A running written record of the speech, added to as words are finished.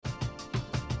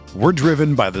We're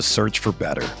driven by the search for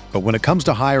better. But when it comes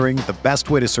to hiring, the best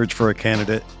way to search for a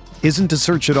candidate isn't to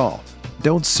search at all.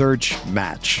 Don't search,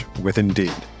 match with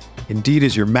Indeed. Indeed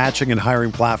is your matching and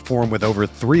hiring platform with over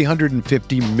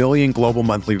 350 million global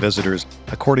monthly visitors,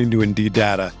 according to Indeed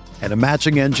data, and a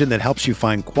matching engine that helps you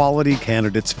find quality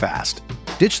candidates fast.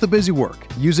 Ditch the busy work.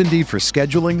 Use Indeed for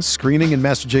scheduling, screening, and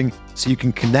messaging so you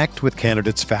can connect with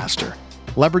candidates faster.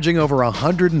 Leveraging over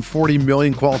 140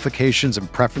 million qualifications and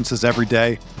preferences every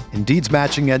day, Indeed's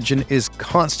matching engine is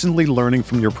constantly learning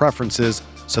from your preferences,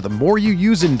 so the more you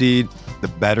use Indeed, the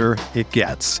better it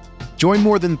gets. Join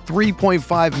more than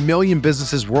 3.5 million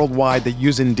businesses worldwide that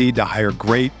use Indeed to hire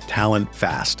great talent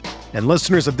fast. And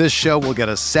listeners of this show will get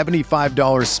a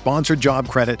 $75 sponsored job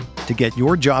credit to get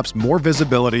your jobs more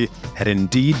visibility at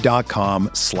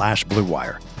Indeed.com/Blue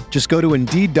Wire. Just go to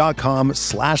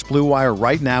Indeed.com/Blue Wire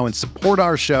right now and support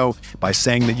our show by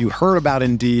saying that you heard about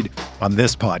Indeed on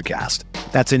this podcast.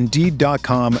 That's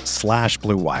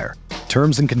Indeed.com/Blue Wire.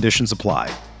 Terms and conditions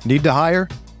apply. Need to hire?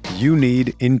 You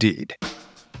need Indeed.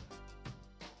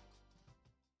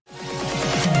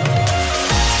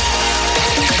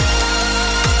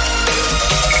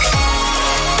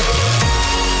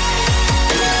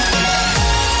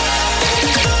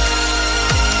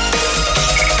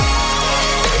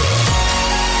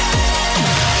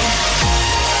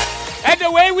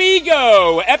 Away we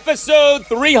go, episode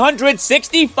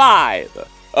 365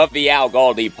 of the Al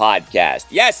Galdi podcast.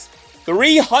 Yes,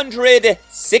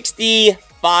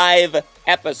 365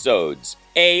 episodes,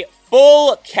 a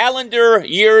full calendar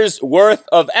year's worth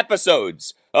of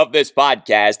episodes of this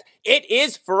podcast. It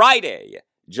is Friday,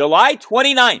 July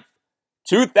 29th,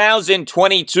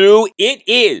 2022. It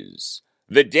is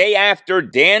the day after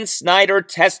Dan Snyder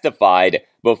testified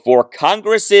before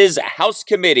Congress's House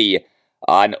Committee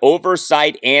on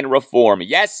Oversight and Reform.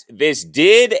 Yes, this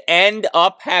did end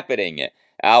up happening.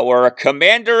 Our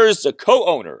Commanders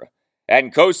co-owner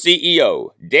and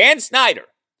co-CEO, Dan Snyder,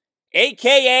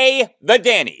 a.k.a. the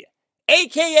Danny,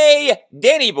 a.k.a.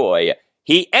 Danny Boy,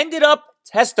 he ended up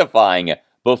testifying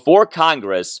before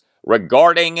Congress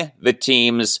regarding the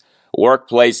team's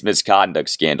workplace misconduct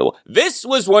scandal. This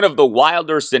was one of the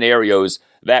wilder scenarios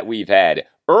that we've had.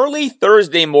 Early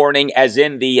Thursday morning, as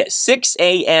in the 6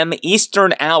 a.m.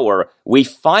 Eastern hour, we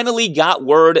finally got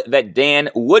word that Dan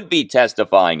would be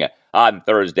testifying on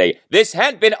Thursday. This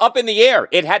had been up in the air.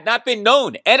 It had not been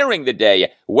known entering the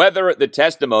day whether the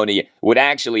testimony would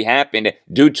actually happen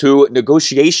due to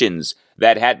negotiations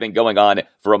that had been going on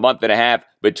for a month and a half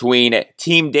between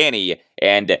Team Danny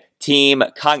and Team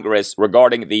Congress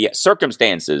regarding the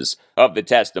circumstances of the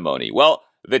testimony. Well,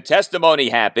 the testimony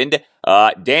happened.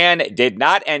 Dan did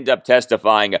not end up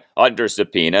testifying under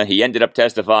subpoena. He ended up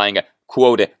testifying,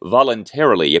 quote,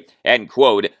 voluntarily, end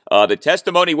quote. The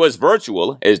testimony was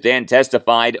virtual, as Dan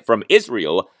testified from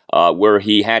Israel, where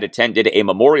he had attended a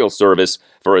memorial service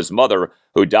for his mother,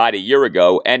 who died a year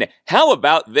ago. And how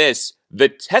about this? The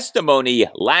testimony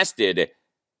lasted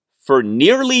for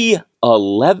nearly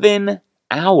 11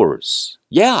 hours.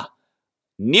 Yeah,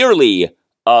 nearly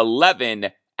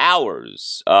 11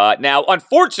 hours. Now,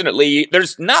 unfortunately,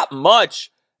 there's not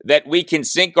much that we can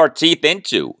sink our teeth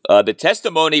into. The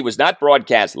testimony was not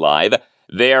broadcast live.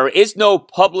 There is no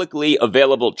publicly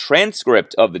available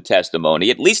transcript of the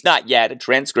testimony, at least not yet. A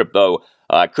transcript, though,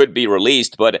 could be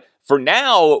released. But for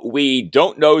now, we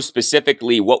don't know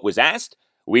specifically what was asked.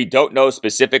 We don't know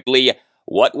specifically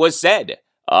what was said.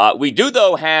 We do,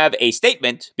 though, have a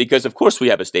statement, because of course we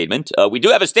have a statement. We do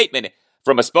have a statement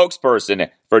from a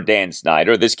spokesperson for Dan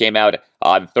Snyder. This came out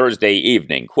on Thursday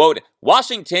evening. Quote,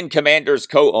 Washington Commanders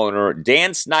co-owner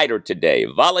Dan Snyder today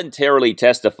voluntarily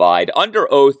testified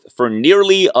under oath for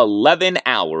nearly 11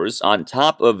 hours on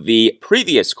top of the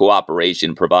previous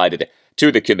cooperation provided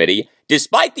to the committee,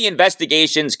 despite the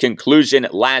investigation's conclusion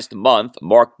last month,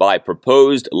 marked by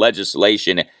proposed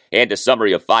legislation and a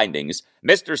summary of findings.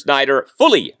 Mr. Snyder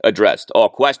fully addressed all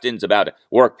questions about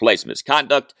workplace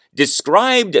misconduct,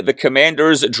 described the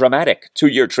commander's dramatic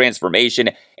two-year transformation,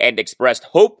 and expressed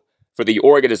hope for the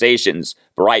organization's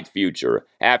bright future.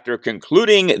 After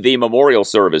concluding the memorial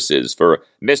services for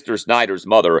Mr. Snyder's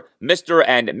mother, Mr.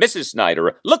 and Mrs.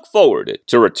 Snyder look forward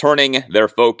to returning their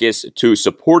focus to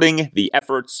supporting the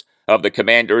efforts of the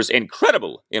Commander's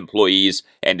incredible employees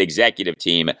and executive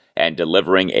team and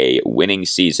delivering a winning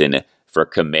season for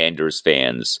Commanders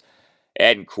fans.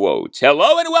 End quote.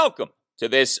 Hello and welcome to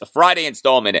this Friday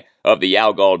installment of the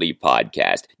Al Galdi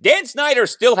podcast. Dan Snyder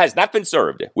still has not been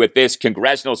served with this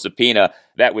congressional subpoena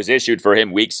that was issued for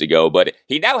him weeks ago, but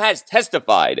he now has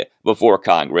testified before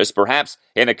Congress. Perhaps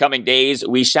in the coming days,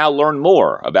 we shall learn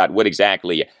more about what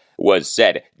exactly was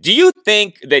said. Do you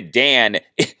think that Dan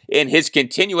in his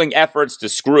continuing efforts to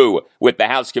screw with the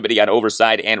House Committee on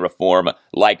Oversight and Reform,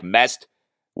 like messed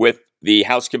with the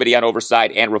House Committee on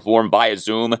Oversight and Reform via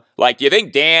Zoom? Like, do you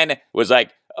think Dan was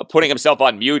like putting himself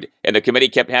on mute and the committee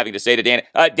kept having to say to Dan,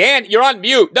 Dan, you're on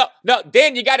mute. No,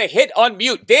 Dan, you got to hit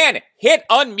unmute. Dan, hit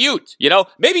unmute. You know,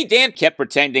 maybe Dan kept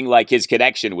pretending like his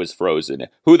connection was frozen.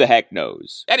 Who the heck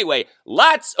knows? Anyway,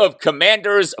 lots of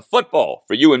Commanders football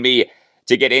for you and me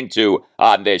to get into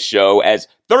on this show, as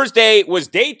Thursday was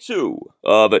day 2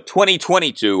 of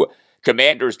 2022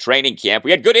 Commanders training camp. We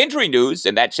had good injury news,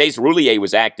 and that Chase Roulier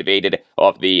was activated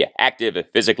off the active,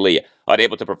 physically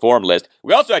unable to perform list.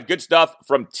 We also had good stuff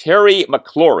from Terry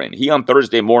McLaurin. He on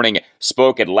Thursday morning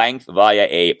spoke at length via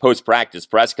a post-practice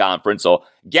press conference. I'll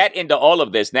get into all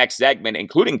of this next segment,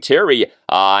 including Terry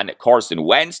on Carson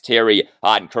Wentz, Terry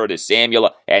on Curtis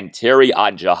Samuel, and Terry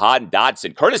on Jahan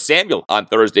Dotson. Curtis Samuel on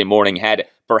Thursday morning had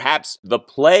perhaps the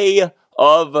play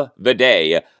of the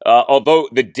day, although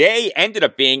the day ended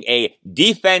up being a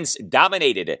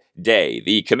defense-dominated day.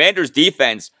 The Commanders'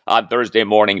 defense on Thursday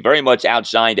morning very much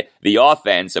outshined the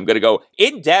offense. I'm going to go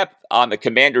in-depth on the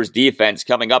Commanders' defense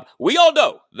coming up. We all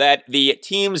know that the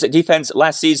team's defense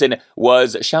last season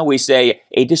was, shall we say,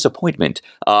 a disappointment.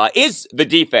 Is the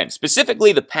defense,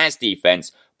 specifically the pass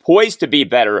defense, poised to be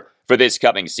better for this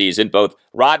coming season? Both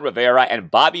Ron Rivera and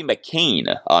Bobby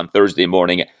McCain on Thursday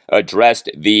morning addressed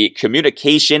the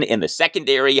communication in the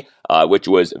secondary, which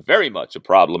was very much a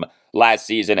problem last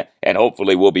season and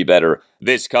hopefully will be better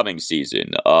this coming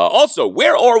season. Also,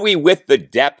 where are we with the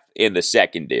depth in the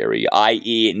secondary,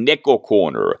 i.e. nickel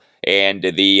corner and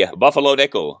the Buffalo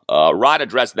nickel? Ron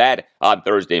addressed that on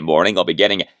Thursday morning. I'll be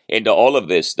getting into all of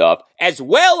this stuff, as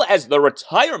well as the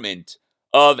retirement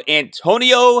of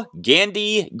Antonio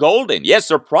Gandy Golden. Yes,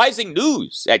 surprising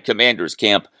news at Commanders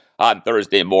camp on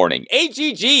Thursday morning.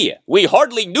 AGG, we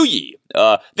hardly knew ye.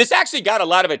 This actually got a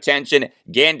lot of attention.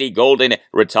 Gandy Golden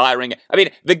retiring. I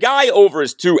mean, the guy over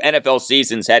his 2 NFL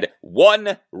seasons had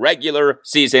 1 regular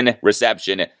season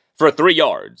reception for 3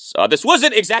 yards. This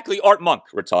wasn't exactly Art Monk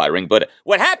retiring, but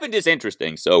what happened is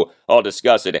interesting, so I'll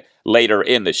discuss it later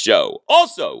in the show.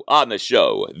 Also on the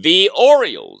show, the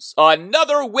Orioles,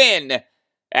 another win,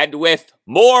 and with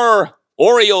more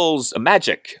Orioles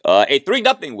magic, a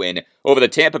 3-0 win over the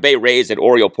Tampa Bay Rays at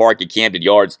Oriole Park at Camden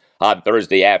Yards on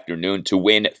Thursday afternoon to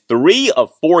win 3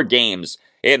 of 4 games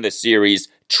in the series.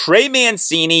 Trey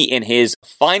Mancini in his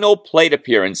final plate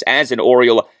appearance as an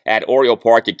Oriole at Oriole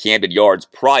Park at Camden Yards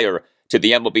prior to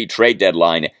the MLB trade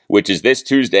deadline, which is this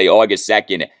Tuesday, August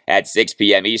 2nd at 6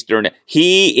 p.m. Eastern.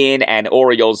 He in an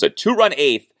Orioles a 2-run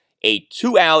 8th, a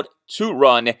 2-out,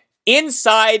 2-run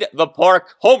inside the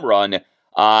park home run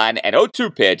on an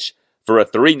 0-2 pitch for a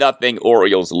 3-0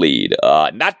 Orioles lead.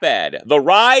 Not bad. The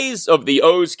rise of the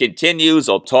O's continues.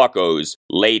 I'll talk O's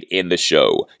late in the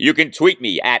show. You can tweet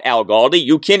me at Al Galdi.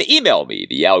 You can email me,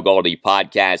 the Al Galdi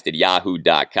podcast at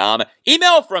yahoo.com.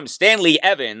 Email from Stanley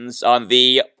Evans on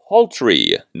the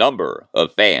paltry number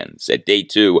of fans at day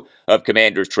 2 of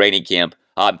Commanders training camp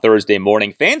on Thursday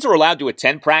morning. Fans are allowed to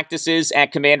attend practices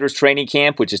at Commanders training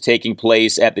camp, which is taking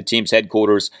place at the team's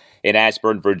headquarters in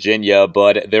Ashburn, Virginia,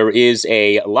 but there is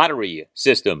a lottery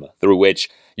system through which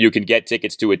you can get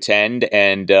tickets to attend,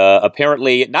 and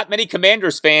apparently not many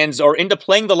Commanders fans are into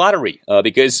playing the lottery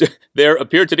because there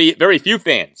appear to be very few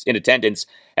fans in attendance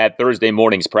at Thursday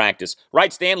morning's practice.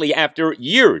 Right, Stanley, after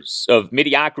years of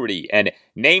mediocrity and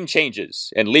name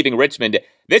changes and leaving Richmond,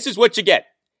 this is what you get.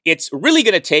 It's really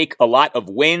going to take a lot of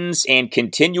wins and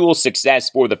continual success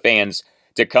for the fans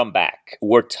to come back.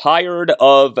 We're tired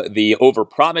of the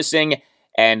overpromising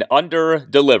and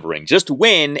under-delivering. Just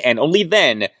win, and only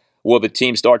then will the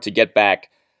team start to get back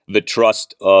the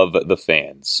trust of the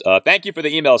fans. Thank you for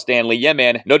the email, Stanley. Yeah,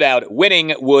 man, no doubt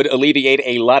winning would alleviate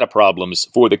a lot of problems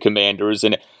for the Commanders,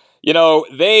 and you know,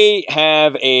 they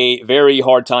have a very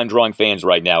hard time drawing fans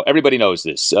right now. Everybody knows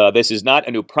this. This is not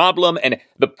a new problem, and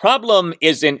the problem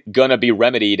isn't going to be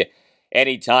remedied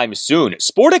anytime soon.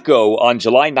 Sportico on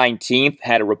July 19th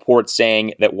had a report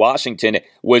saying that Washington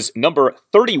was number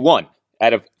 31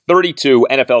 out of 32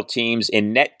 NFL teams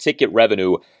in net ticket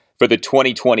revenue for the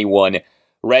 2021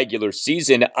 regular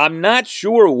season. I'm not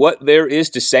sure what there is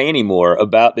to say anymore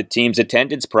about the team's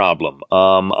attendance problem.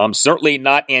 I'm certainly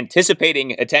not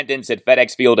anticipating attendance at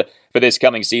FedEx Field for this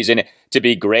coming season to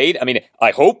be great. I mean,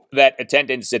 I hope that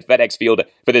attendance at FedEx Field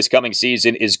for this coming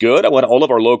season is good. I want all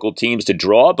of our local teams to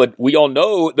draw, but we all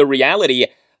know the reality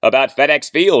about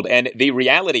FedEx Field and the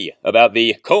reality about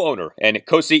the co-owner and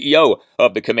co-CEO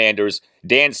of the Commanders,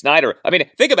 Dan Snyder. I mean,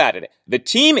 think about it. The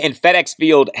team in FedEx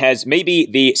Field has maybe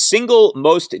the single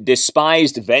most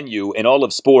despised venue in all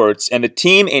of sports, and the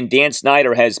team in Dan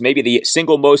Snyder has maybe the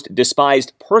single most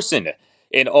despised person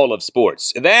in all of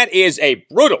sports. That is a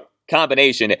brutal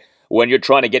combination when you're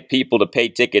trying to get people to pay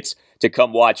tickets to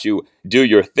come watch you do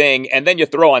your thing. And then you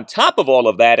throw on top of all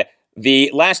of that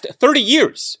the last 30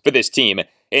 years for this team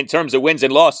in terms of wins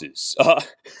and losses. I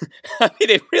mean,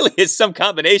 it really is some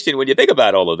combination when you think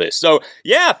about all of this. So,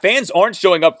 yeah, fans aren't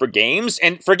showing up for games,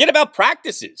 and forget about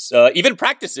practices, even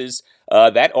practices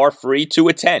that are free to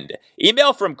attend.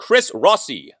 Email from Chris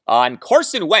Rossi on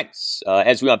Carson Wentz.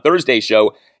 As we on Thursday's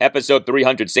show, episode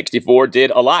 364,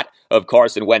 did a lot of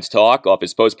Carson Wentz talk off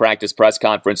his post-practice press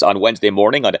conference on Wednesday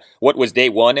morning on what was day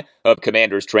one of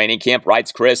Commanders training camp.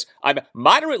 Writes Chris, I'm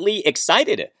moderately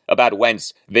excited about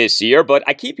Wentz this year, but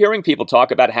I keep hearing people talk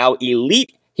about how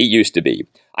elite he used to be.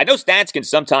 I know stats can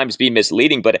sometimes be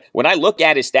misleading, but when I look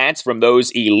at his stats from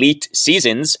those elite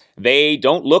seasons, they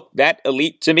don't look that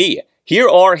elite to me. Here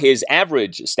are his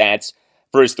average stats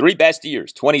for his three best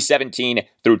years, 2017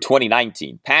 through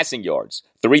 2019. Passing yards,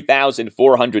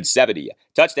 3,470.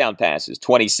 Touchdown passes,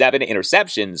 27.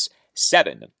 Interceptions,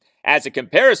 7. As a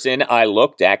comparison, I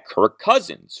looked at Kirk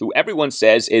Cousins, who everyone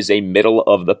says is a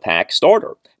middle-of-the-pack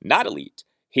starter, not elite.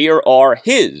 Here are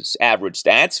his average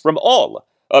stats from all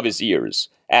of his years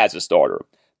as a starter.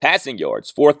 Passing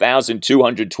yards,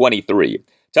 4,223.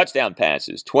 Touchdown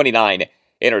passes, 29.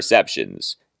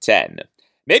 Interceptions, 10.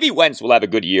 Maybe Wentz will have a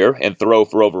good year and throw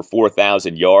for over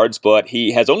 4,000 yards, but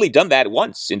he has only done that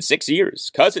once in 6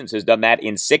 years. Cousins has done that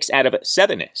in 6 out of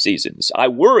 7 seasons. I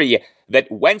worry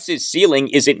that Wentz's ceiling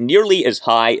isn't nearly as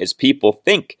high as people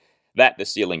think that the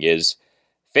ceiling is.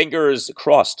 Fingers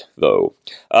crossed, though.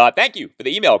 Thank you for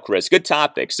the email, Chris. Good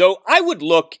topic. So I would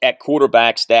look at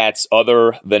quarterback stats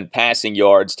other than passing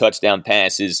yards, touchdown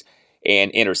passes,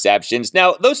 and interceptions.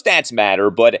 Now, those stats matter,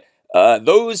 but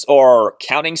those are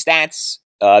counting stats.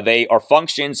 They are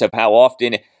functions of how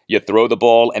often you throw the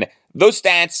ball. And those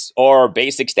stats are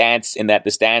basic stats in that the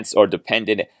stats are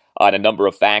dependent on a number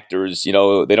of factors. You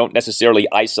know, they don't necessarily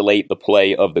isolate the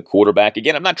play of the quarterback.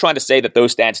 Again, I'm not trying to say that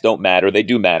those stats don't matter. They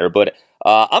do matter. But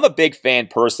I'm a big fan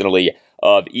personally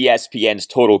of ESPN's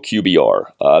Total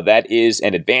QBR. That is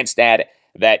an advanced stat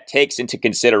that takes into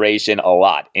consideration a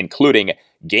lot, including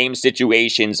game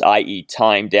situations, i.e.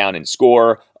 time, down, and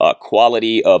score,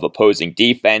 quality of opposing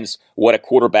defense, what a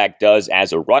quarterback does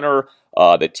as a runner,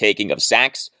 the taking of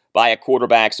sacks by a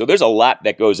quarterback. So there's a lot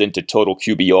that goes into Total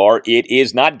QBR. It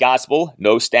is not gospel.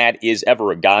 No stat is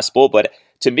ever a gospel. But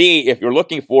to me, if you're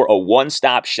looking for a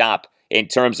one-stop shop in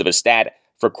terms of a stat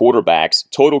for quarterbacks,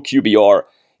 Total QBR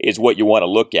is what you want to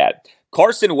look at.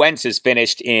 Carson Wentz has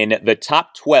finished in the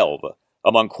top 12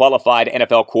 among qualified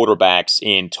NFL quarterbacks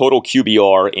in Total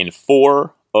QBR in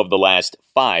 4 of the last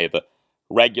 5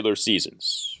 regular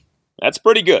seasons. That's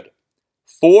pretty good.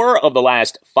 4 of the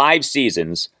last 5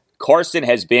 seasons, Carson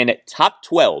has been top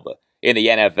 12 in the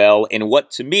NFL in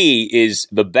what to me is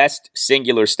the best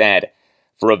singular stat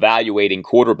for evaluating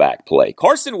quarterback play.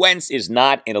 Carson Wentz is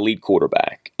not an elite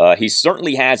quarterback. He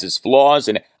certainly has his flaws,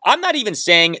 and I'm not even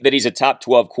saying that he's a top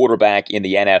 12 quarterback in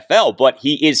the NFL, but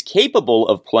he is capable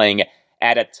of playing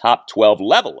at a top 12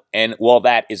 level. And while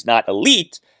that is not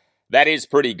elite, that is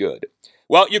pretty good.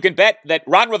 Well, you can bet that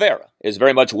Ron Rivera is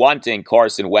very much wanting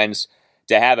Carson Wentz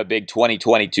to have a big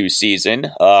 2022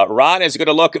 season. Ron is going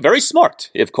to look very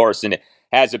smart if Carson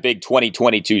has a big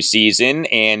 2022 season,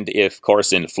 and if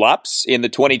Carson flops in the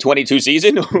 2022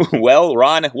 season, well,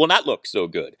 Ron will not look so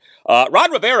good.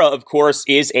 Ron Rivera, of course,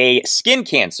 is a skin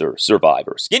cancer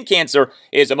survivor. Skin cancer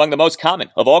is among the most common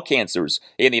of all cancers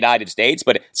in the United States,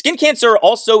 but skin cancer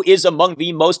also is among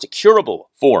the most curable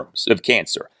forms of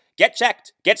cancer. Get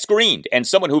checked, get screened, and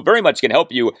someone who very much can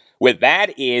help you with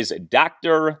that is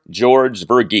Dr. George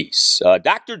Verghese.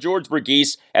 Dr. George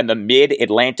Verghese and the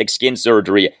Mid-Atlantic Skin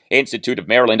Surgery Institute of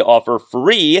Maryland offer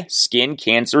free skin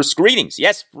cancer screenings.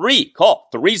 Yes, free. Call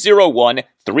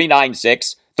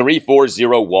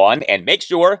 301-396-3401 and make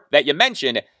sure that you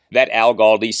mention that Al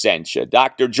Galdi sent you.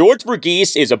 Dr. George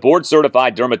Verghese is a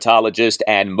board-certified dermatologist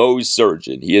and Mohs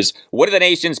surgeon. He is one of the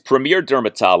nation's premier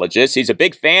dermatologists. He's a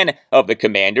big fan of the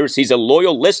Commanders. He's a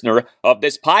loyal listener of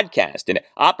this podcast. And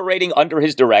operating under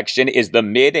his direction is the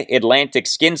Mid-Atlantic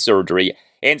Skin Surgery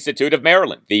Institute of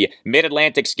Maryland. The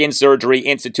Mid-Atlantic Skin Surgery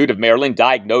Institute of Maryland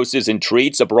diagnoses and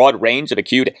treats a broad range of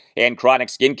acute and chronic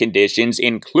skin conditions,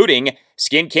 including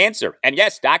skin cancer. And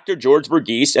yes, Dr. George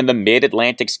Verghese and the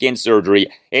Mid-Atlantic Skin Surgery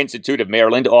Institute of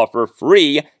Maryland offer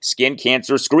free skin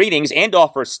cancer screenings and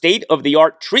offer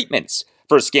state-of-the-art treatments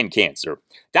for skin cancer.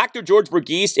 Dr. George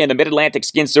Verghese and the Mid-Atlantic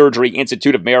Skin Surgery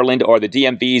Institute of Maryland are the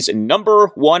DMV's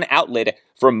 #1 outlet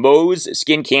for Mohs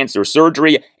skin cancer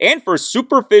surgery and for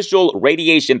superficial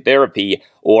radiation therapy,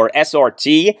 or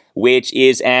SRT, which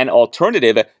is an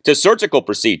alternative to surgical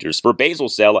procedures for basal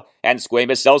cell and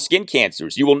squamous cell skin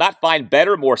cancers. You will not find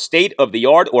better, more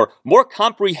state-of-the-art, or more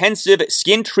comprehensive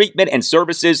skin treatment and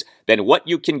services than what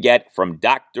you can get from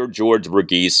Dr. George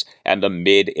Verghese and the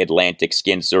Mid-Atlantic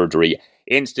Skin Surgery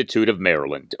Institute of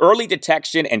Maryland. Early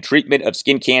detection and treatment of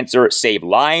skin cancer save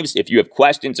lives. If you have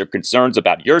questions or concerns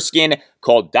about your skin,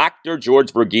 call Dr.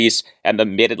 George Verghese and the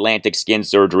Mid-Atlantic Skin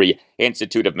Surgery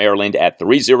Institute of Maryland at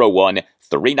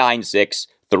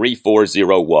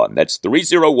 301-396-3401. That's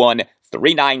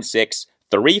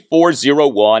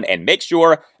 301-396-3401. And make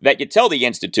sure that you tell the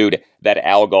Institute that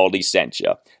Al Galdi sent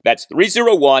you. That's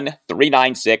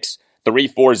 301-396-3401.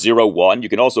 3401. You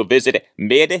can also visit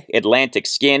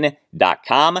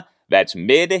midatlanticskin.com. That's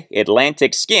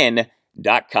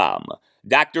midatlanticskin.com.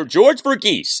 Dr. George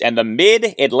Verghese and the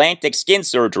Mid-Atlantic Skin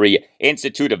Surgery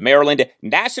Institute of Maryland,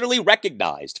 nationally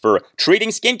recognized for treating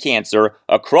skin cancer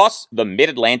across the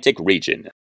Mid-Atlantic region.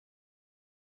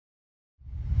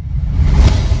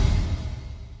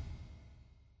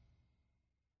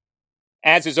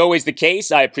 As is always the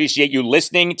case, I appreciate you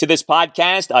listening to this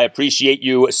podcast. I appreciate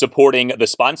you supporting the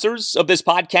sponsors of this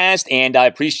podcast, and I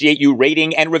appreciate you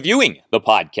rating and reviewing the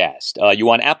podcast. You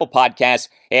on Apple Podcasts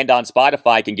and on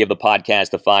Spotify can give the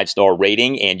podcast a 5-star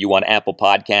rating, and you on Apple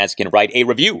Podcasts can write a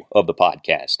review of the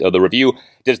podcast. The review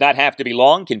does not have to be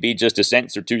long, can be just a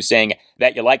sentence or two saying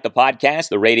that you like the podcast.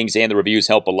 The ratings and the reviews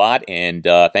help a lot, and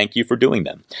thank you for doing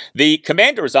them. The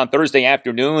Commanders on Thursday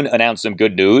afternoon announced some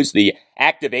good news. The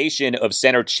activation of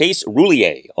center Chase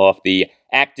Roulier off the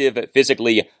active,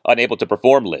 physically unable to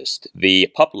perform list, the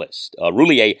PUP list.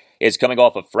 Roulier is coming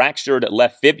off a fractured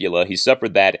left fibula. He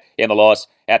suffered that in the loss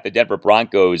at the Denver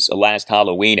Broncos last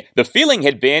Halloween. The feeling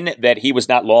had been that he was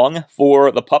not long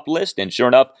for the PUP list, and sure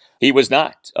enough, he was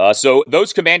not. So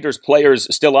those Commanders players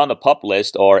still on the PUP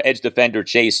list are edge defender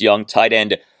Chase Young, tight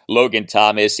end Logan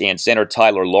Thomas, and center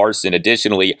Tyler Larson.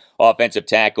 Additionally, offensive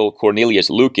tackle Cornelius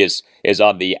Lucas is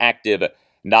on the active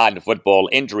non-football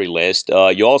injury list.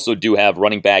 You also do have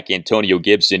running back Antonio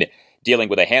Gibson dealing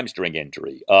with a hamstring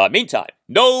injury. Meantime,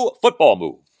 no football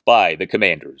move by the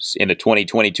Commanders in the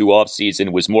 2022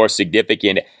 offseason was more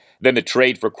significant than the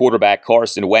trade for quarterback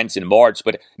Carson Wentz in March,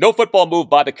 but no football move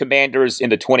by the Commanders in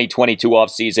the 2022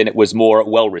 offseason was more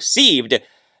well-received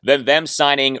than them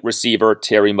signing receiver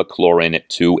Terry McLaurin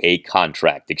to a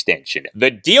contract extension.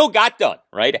 The deal got done,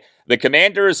 right? The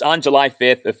Commanders on July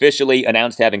 5th officially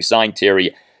announced having signed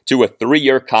Terry to a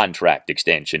 3-year contract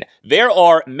extension. There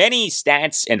are many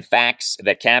stats and facts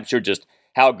that capture just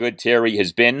how good Terry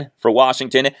has been for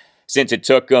Washington since it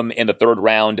took him in the 3rd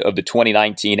round of the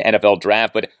 2019 NFL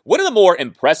Draft. But one of the more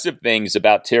impressive things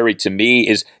about Terry to me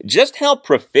is just how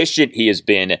proficient he has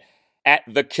been at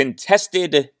the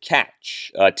contested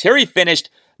catch. Terry finished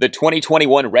the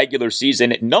 2021 regular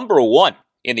season #1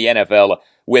 in the NFL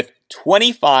with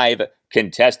 25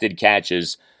 contested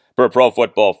catches per Pro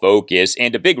Football Focus.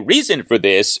 And a big reason for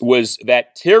this was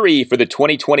that Terry, for the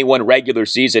 2021 regular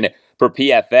season per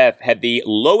PFF, had the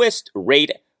lowest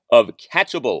rate of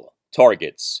catchable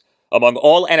targets among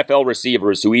all NFL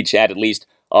receivers who each had at least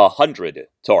 100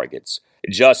 targets.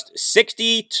 Just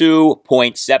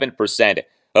 62.7%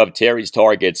 of Terry's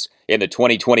targets in the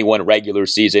 2021 regular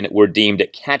season were deemed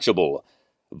catchable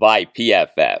by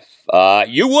PFF.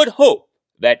 You would hope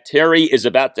that Terry is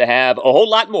about to have a whole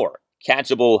lot more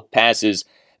catchable passes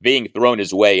being thrown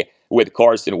his way with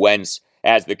Carson Wentz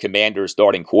as the Commanders'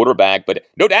 starting quarterback. But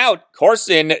no doubt,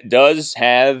 Carson does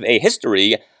have a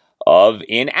history of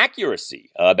inaccuracy.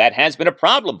 That has been a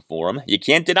problem for him. You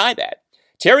can't deny that.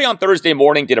 Terry on Thursday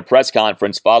morning did a press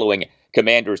conference following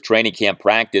Commanders training camp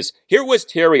practice. Here was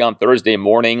Terry on Thursday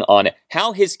morning on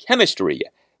how his chemistry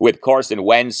with Carson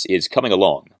Wentz is coming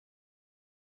along.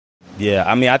 Yeah,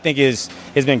 I think it's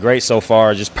been great so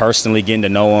far, just personally getting to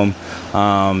know him,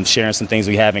 sharing some things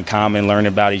we have in common,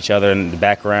 learning about each other and the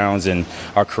backgrounds and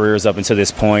our careers up until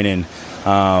this point. And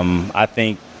I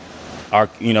think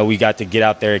we got to get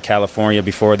out there in California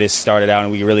before this started out,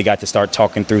 and we really got to start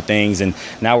talking through things. And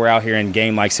now we're out here in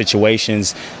game-like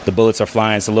situations. The bullets are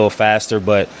flying. It's a little faster,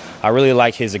 but I really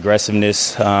like his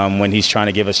aggressiveness when he's trying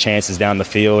to give us chances down the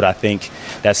field. I think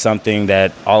that's something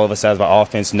that all of us as an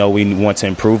offense know we want to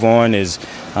improve on is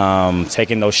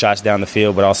taking those shots down the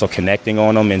field, but also connecting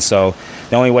on them. And so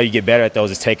the only way you get better at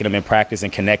those is taking them in practice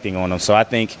and connecting on them. So I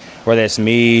think whether it's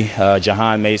me,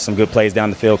 Jahan made some good plays down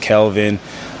the field, Kelvin,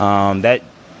 that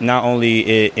not only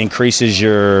it increases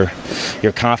your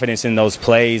confidence in those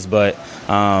plays, but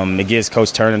it gives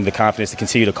Coach Turner the confidence to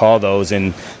continue to call those,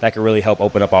 and that can really help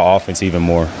open up our offense even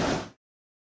more.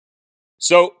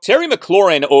 So Terry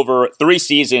McLaurin, over 3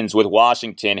 seasons with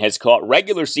Washington, has caught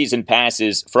regular season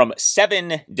passes from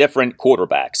 7 different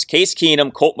quarterbacks: Case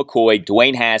Keenum, Colt McCoy,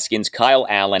 Dwayne Haskins, Kyle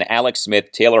Allen, Alex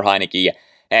Smith, Taylor Heineke,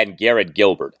 and Garrett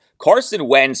Gilbert. Carson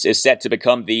Wentz is set to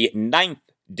become the 9th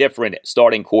different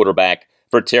starting quarterback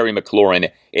for Terry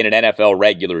McLaurin in an NFL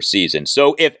regular season.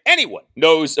 So if anyone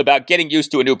knows about getting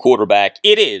used to a new quarterback,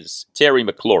 it is Terry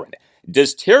McLaurin.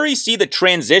 Does Terry see the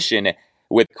transition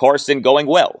with Carson going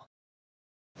well?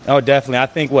 Oh, definitely. I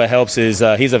think what helps is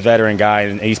he's a veteran guy,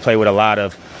 and he's played with a lot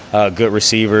of good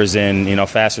receivers and,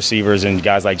 fast receivers and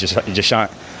guys like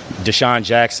Deshaun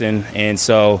Jackson. And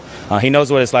so he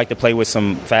knows what it's like to play with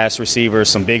some fast receivers,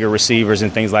 some bigger receivers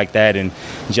and things like that. And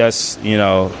just,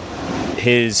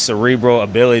 his cerebral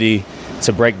ability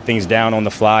to break things down on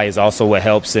the fly is also what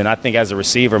helps. And I think as a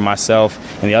receiver, myself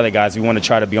and the other guys, we want to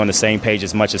try to be on the same page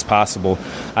as much as possible.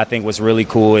 I think what's really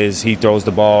cool is he throws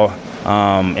the ball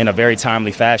in a very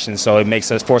timely fashion, so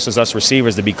it forces us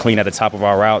receivers to be clean at the top of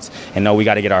our routes and know we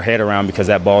got to get our head around because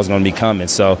that ball is going to be coming.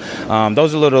 So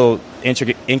those are little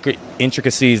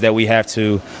intricacies that we have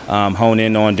to hone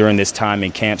in on during this time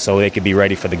in camp so they could be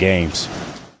ready for the games.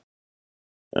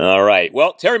 All right.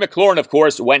 Well, Terry McLaurin, of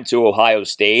course, went to Ohio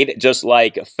State, just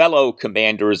like fellow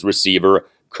Commanders receiver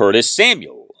Curtis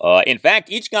Samuel. In fact,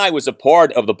 each guy was a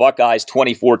part of the Buckeyes'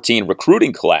 2014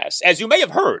 recruiting class. As you may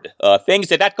have heard, things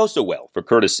did not go so well for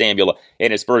Curtis Samuel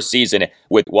in his first season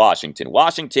with Washington.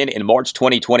 Washington, in March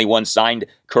 2021, signed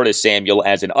Curtis Samuel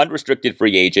as an unrestricted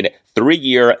free agent,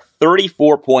 3-year,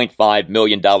 $34.5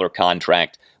 million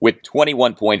contract with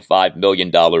 $21.5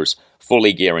 million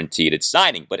fully guaranteed at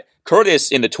signing. But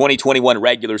Curtis, in the 2021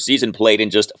 regular season, played in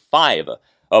just 5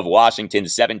 of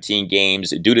Washington's 17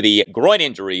 games due to the groin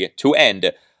injury to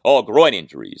end all groin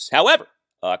injuries. However,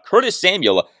 Curtis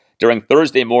Samuel, during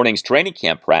Thursday morning's training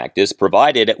camp practice,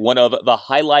 provided one of the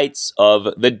highlights of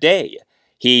the day.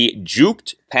 He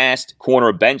juked past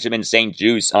corner Benjamin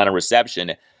St-Juste on a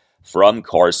reception from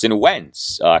Carson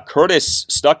Wentz. Curtis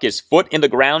stuck his foot in the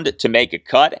ground to make a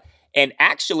cut and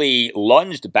actually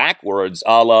lunged backwards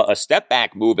a la a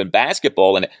step-back move in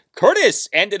basketball, and Curtis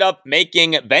ended up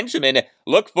making Benjamin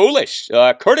look foolish.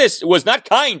 Curtis was not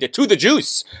kind to the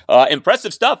juice.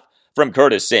 Impressive stuff from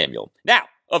Curtis Samuel. Now,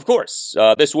 of course,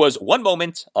 this was one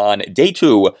moment on day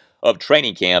 2 of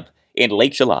training camp in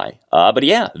late July. But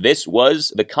yeah, this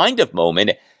was the kind of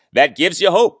moment that gives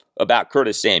you hope about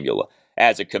Curtis Samuel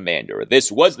as a Commander.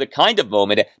 This was the kind of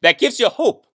moment that gives you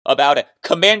hope about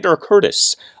Commander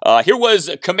Curtis. Here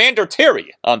was Commander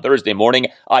Terry on Thursday morning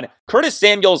on Curtis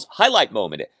Samuel's highlight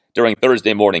moment during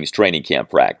Thursday morning's training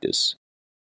camp practice.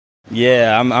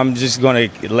 Yeah, I'm just going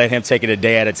to let him take it a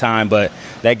day at a time, but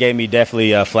that gave me definitely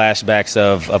flashbacks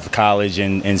of college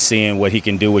and seeing what he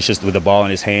can do with the ball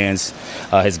in his hands,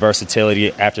 his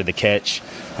versatility after the catch.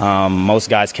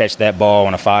 Most guys catch that ball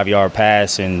on a 5-yard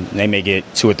pass, and they may get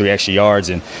 2 or 3 extra yards,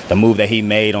 and the move that he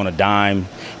made on a dime,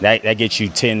 that gets you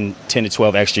 10 to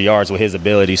 12 extra yards with his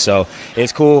ability. So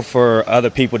it's cool for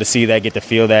other people to see that, get to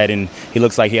feel that, and he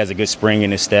looks like he has a good spring in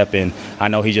his step, and I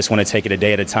know he just want to take it a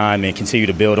day at a time and continue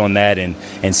to build on that and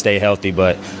stay healthy.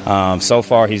 But so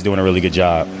far, he's doing a really good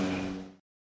job.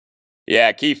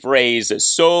 Yeah, key phrase,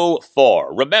 so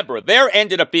far. Remember, there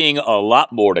ended up being a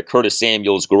lot more to Curtis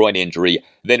Samuel's groin injury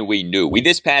than we knew. We,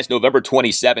 this past November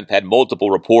 27th, had multiple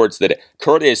reports that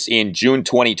Curtis in June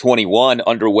 2021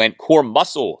 underwent core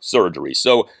muscle surgery.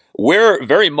 So we're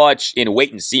very much in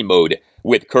wait-and-see mode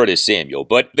with Curtis Samuel.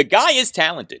 But the guy is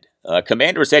talented.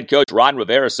 Commanders head coach Ron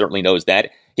Rivera certainly knows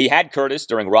that. He had Curtis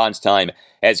during Ron's time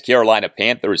as Carolina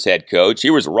Panthers head coach.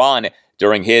 Here was Ron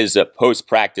during his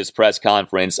post-practice press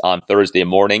conference on Thursday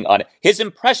morning on his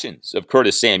impressions of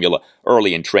Curtis Samuel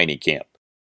early in training camp.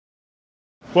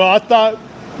 Well, I thought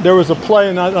there was a play,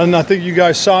 and I think you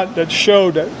guys saw it, that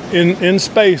showed that in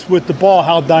space with the ball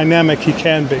how dynamic he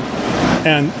can be.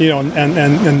 And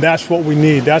and that's what we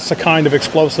need. That's the kind of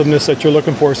explosiveness that you're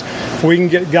looking for. If we can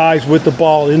get guys with the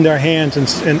ball in their hands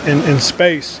in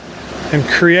space and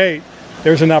create,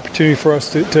 there's an opportunity for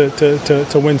us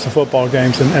to win some football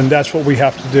games, and that's what we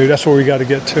have to do. That's where we got to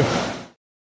get to.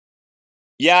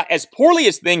 Yeah, as poorly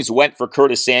as things went for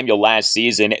Curtis Samuel last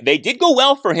season, they did go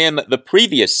well for him the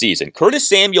previous season. Curtis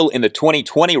Samuel in the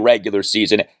 2020 regular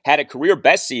season had a career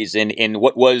best season in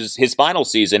what was his final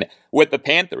season with the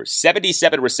Panthers.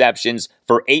 77 receptions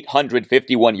for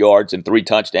 851 yards and 3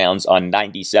 touchdowns on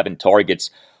 97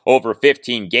 targets over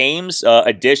 15 games.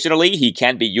 Additionally, he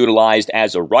can be utilized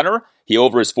as a runner. He,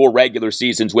 over his 4 regular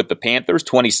seasons with the Panthers,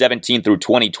 2017 through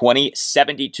 2020,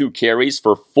 72 carries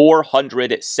for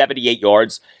 478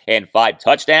 yards and 5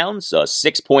 touchdowns,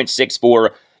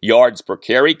 6.64 yards per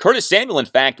carry. Curtis Samuel, in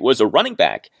fact, was a running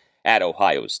back at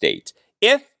Ohio State.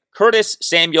 If Curtis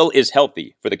Samuel is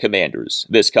healthy for the Commanders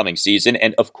this coming season,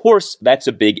 and of course that's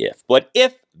a big if, but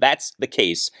if that's the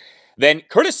case, then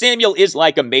Curtis Samuel is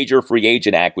like a major free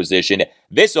agent acquisition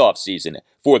this offseason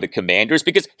for the Commanders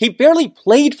because he barely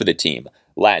played for the team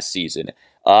last season.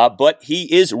 But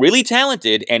he is really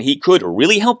talented and he could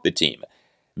really help the team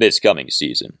this coming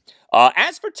season.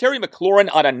 As for Terry McLaurin,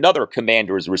 on another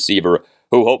Commanders receiver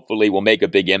who hopefully will make a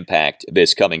big impact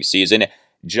this coming season,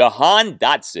 Jahan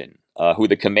Dotson, who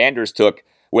the Commanders took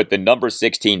with the number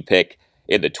 16 pick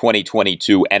in the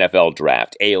 2022 NFL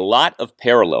Draft. A lot of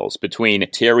parallels between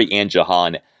Terry and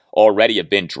Jahan already have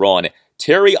been drawn.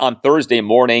 Terry on Thursday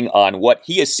morning on what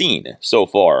he has seen so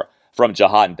far from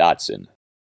Jahan Dotson.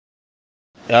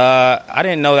 I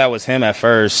didn't know that was him at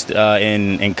first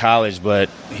in college, but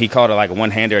he caught it like a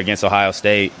one-hander against Ohio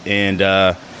State, and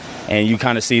you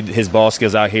kind of see his ball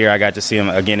skills out here. I got to see him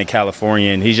again in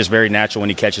California, and he's just very natural when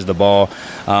he catches the ball.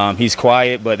 He's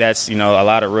quiet, but that's, a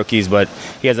lot of rookies, but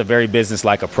he has a very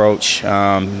business-like approach.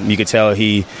 You could tell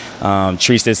he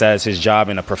treats this as his job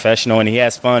and a professional, and he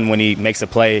has fun when he makes a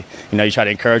play. You try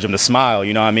to encourage him to smile,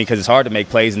 because it's hard to make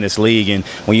plays in this league, and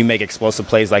when you make explosive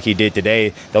plays like he did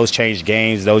today, those change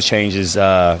games, those changes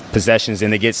possessions,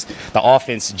 and it gets the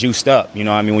offense juiced up,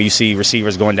 when you see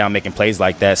receivers going down making plays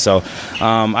like that. So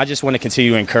I just want to continue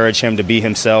to encourage him to be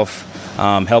himself,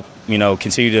 help,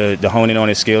 continue to hone in on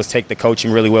his skills, take the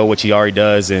coaching really well, which he already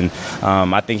does, and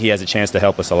I think he has a chance to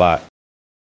help us a lot.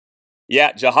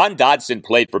 Yeah, Jahan Dotson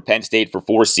played for Penn State for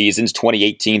 4 seasons,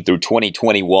 2018 through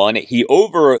 2021. He,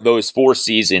 over those 4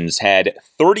 seasons, had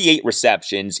 38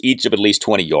 receptions, each of at least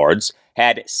 20 yards,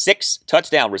 had 6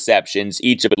 touchdown receptions,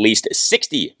 each of at least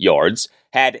 60 yards,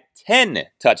 had 10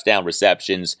 touchdown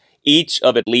receptions, each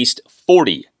of at least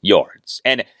 40 yards.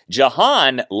 And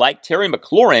Jahan, like Terry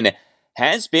McLaurin,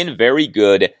 has been very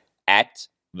good at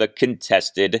the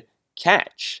contested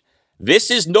catch.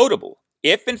 This is notable.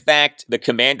 If, in fact, the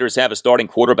Commanders have a starting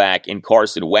quarterback in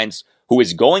Carson Wentz who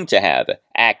is going to have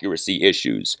accuracy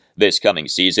issues this coming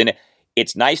season,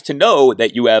 it's nice to know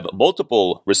that you have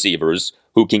multiple receivers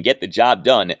who can get the job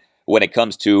done when it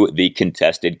comes to the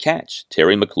contested catch,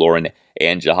 Terry McLaurin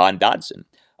and Jahan Dotson.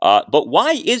 But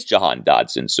why is Jahan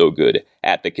Dotson so good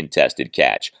at the contested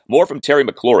catch? More from Terry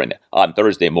McLaurin on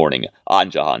Thursday morning on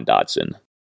Jahan Dotson.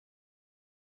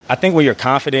 I think when you're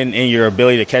confident in your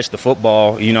ability to catch the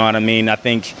football, I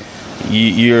think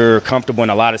you're comfortable in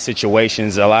a lot of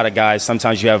situations. A lot of guys,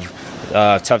 sometimes you have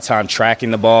a tough time tracking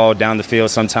the ball down the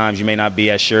field. Sometimes you may not be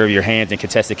as sure of your hands in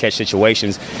contested catch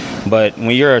situations. But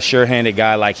when you're a sure-handed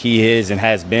guy like he is and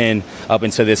has been up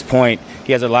until this point,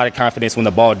 he has a lot of confidence when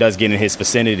the ball does get in his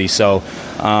vicinity. So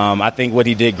I think what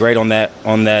he did great on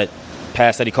that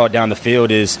pass that he caught down the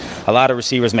field is a lot of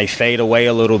receivers may fade away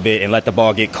a little bit and let the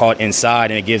ball get caught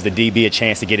inside, and it gives the DB a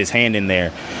chance to get his hand in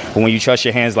there. But when you trust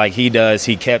your hands like he does,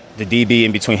 he kept the DB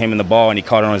in between him and the ball, and he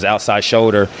caught it on his outside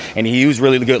shoulder, and he used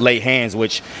really good late hands,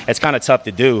 which it's kind of tough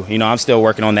to do. I'm still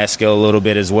working on that skill a little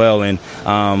bit as well, and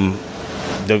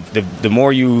the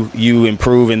more you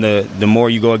improve and the more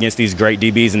you go against these great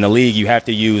DBs in the league, you have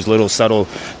to use little subtle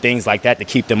things like that to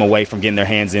keep them away from getting their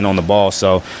hands in on the ball.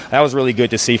 So that was really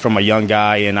good to see from a young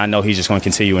guy, and I know he's just going to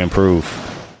continue to improve.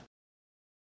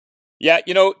 Yeah,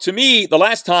 to me, the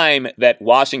last time that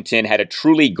Washington had a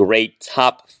truly great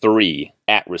top 3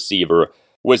 at receiver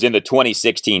was in the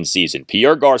 2016 season.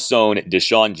 Pierre Garçon,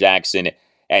 Deshaun Jackson,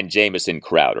 and Jamison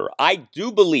Crowder. I do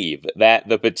believe that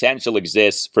the potential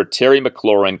exists for Terry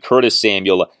McLaurin, Curtis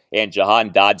Samuel, and Jahan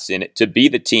Dotson to be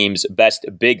the team's best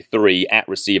big 3 at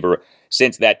receiver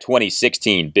since that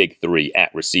 2016 big 3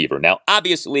 at receiver. Now,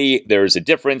 obviously, there's a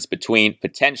difference between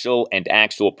potential and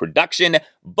actual production,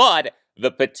 but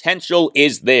the potential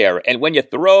is there. And when you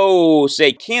throw,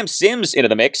 say, Cam Sims into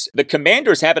the mix, the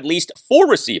Commanders have at least 4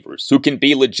 receivers who can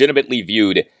be legitimately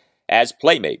viewed as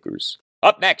playmakers.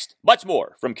 Up next, much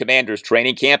more from Commanders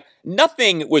training camp.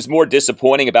 Nothing was more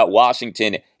disappointing about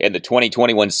Washington in the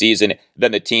 2021 season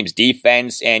than the team's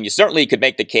defense, and you certainly could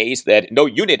make the case that no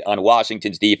unit on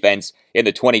Washington's defense in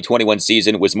the 2021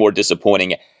 season was more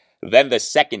disappointing than the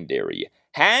secondary.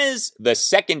 Has the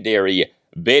secondary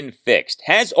been fixed?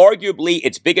 Has arguably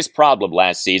its biggest problem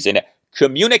last season,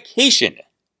 communication,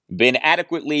 been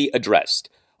adequately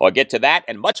addressed? I'll get to that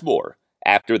and much more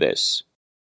after this.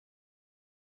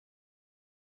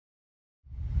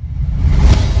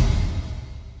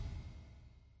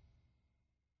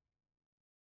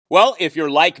 Well, if you're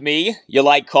like me, you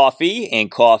like coffee, and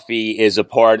coffee is a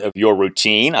part of your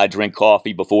routine. I drink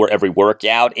coffee before every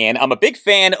workout, and I'm a big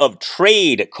fan of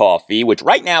Trade Coffee, which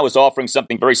right now is offering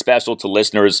something very special to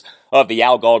listeners of the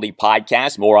Al Galdi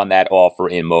podcast. More on that offer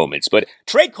in moments. But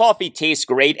Trade Coffee tastes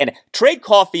great, and Trade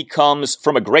Coffee comes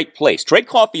from a great place. Trade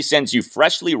Coffee sends you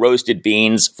freshly roasted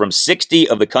beans from 60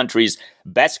 of the country's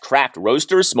best craft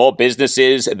roasters, small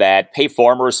businesses that pay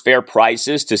farmers fair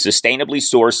prices to sustainably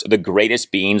source the greatest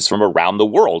beans from around the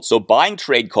world. So buying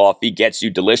Trade Coffee gets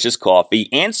you delicious coffee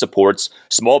and supports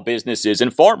small businesses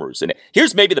and farmers. And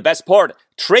here's maybe the best part.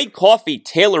 Trade Coffee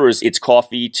tailors its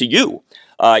coffee to you.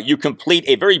 You complete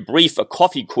a very brief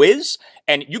coffee quiz,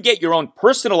 and you get your own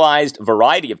personalized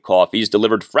variety of coffees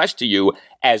delivered fresh to you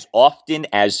as often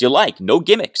as you like. No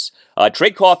gimmicks.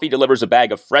 Trade Coffee delivers a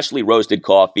bag of freshly roasted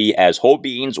coffee as whole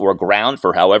beans or ground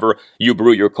for however you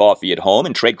brew your coffee at home.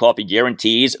 And Trade Coffee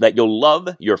guarantees that you'll love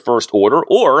your first order,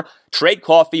 or Trade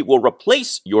Coffee will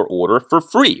replace your order for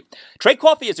free. Trade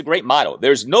Coffee is a great motto.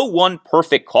 There's no one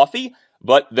perfect coffee,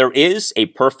 but there is a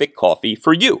perfect coffee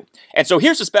for you. And so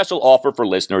here's a special offer for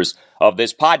listeners of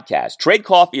this podcast. Trade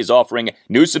Coffee is offering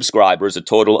new subscribers a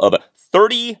total of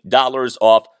 $30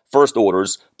 off first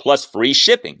orders plus free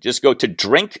shipping. Just go to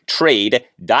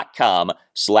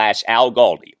drinktrade.com/Al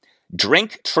Galdi.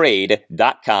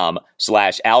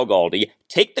 drinktrade.com/Al Galdi.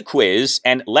 Take the quiz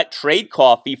and let Trade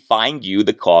Coffee find you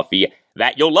the coffee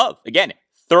that you'll love. Again,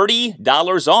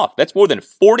 $30 off. That's more than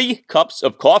 40 cups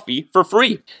of coffee for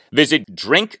free. Visit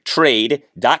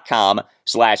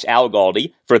drinktrade.com/Al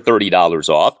Galdi for $30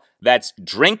 off. That's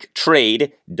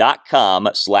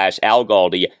drinktrade.com/Al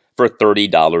Galdi for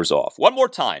 $30 off. One more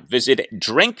time, visit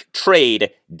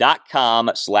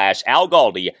drinktrade.com/Al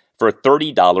Galdi for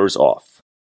 $30 off.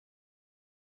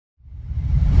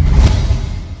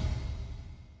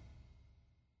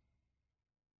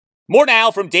 More now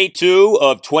from day 2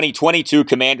 of 2022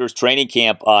 Commanders training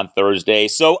camp on Thursday.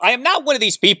 So I am not one of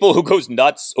these people who goes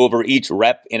nuts over each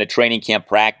rep in a training camp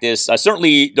practice. I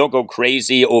certainly don't go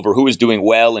crazy over who is doing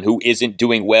well and who isn't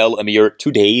doing well a mere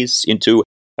 2 days into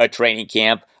a training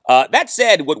camp. That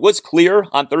said, what was clear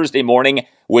on Thursday morning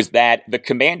was that the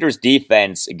Commanders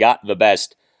defense got the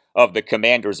best of the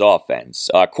Commanders offense.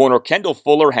 Corner Kendall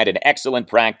Fuller had an excellent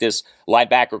practice.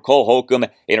 Linebacker Cole Holcomb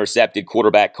intercepted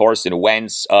quarterback Carson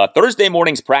Wentz. Thursday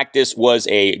morning's practice was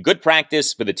a good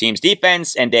practice for the team's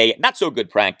defense and a not-so-good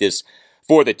practice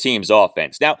for the team's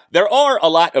offense. Now, there are a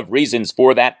lot of reasons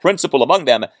for that. Principal among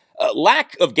them,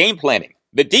 lack of game planning.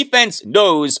 The defense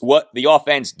knows what the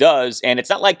offense does, and it's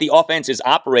not like the offense is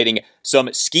operating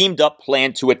some schemed-up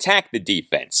plan to attack the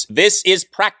defense. This is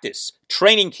practice,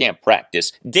 training camp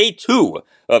practice, day 2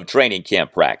 of training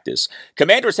camp practice.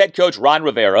 Commanders head coach Ron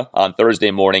Rivera on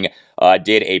Thursday morning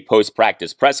did a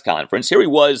post-practice press conference. Here he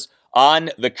was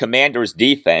on the Commanders'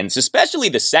 defense, especially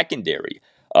the secondary,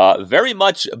 very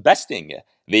much besting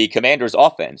the Commanders'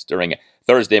 offense during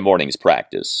Thursday morning's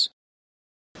practice.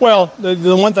 Well,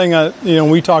 the one thing,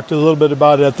 we talked a little bit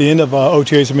about it at the end of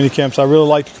OTAs and minicamps. I really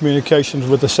liked the communications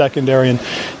with the secondary,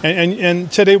 and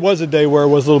today was a day where it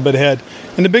was a little bit ahead.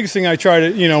 And the biggest thing I tried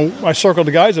to, I circled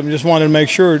the guys up and just wanted to make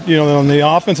sure, on the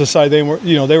offensive side, they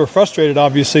were frustrated,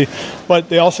 obviously, but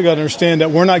they also got to understand that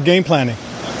we're not game planning.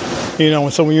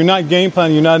 And so when you're not game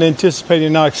planning, you're not anticipating,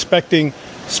 you're not expecting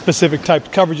specific type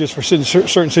of coverages for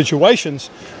certain situations,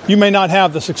 you may not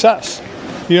have the success.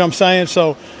 You know what I'm saying?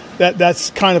 So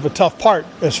that's kind of a tough part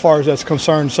as far as that's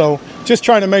concerned. So just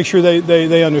trying to make sure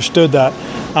they understood that.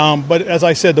 But as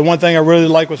I said, the one thing I really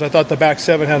liked was I thought the back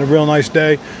seven had a real nice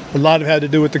day. A lot of it had to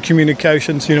do with the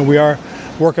communications. We are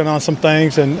working on some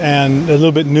things and a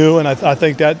little bit new, and I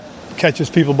think that catches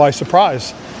people by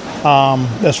surprise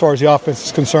as far as the offense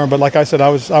is concerned. But like I said, I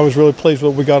was really pleased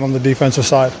with what we got on the defensive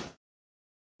side.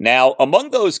 Now,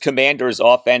 among those Commanders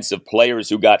offensive players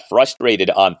who got frustrated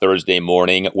on Thursday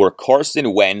morning were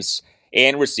Carson Wentz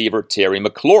and receiver Terry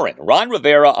McLaurin. Ron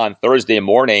Rivera on Thursday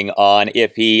morning on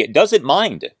if he doesn't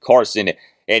mind Carson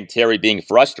and Terry being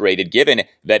frustrated, given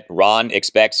that Ron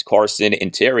expects Carson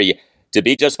and Terry to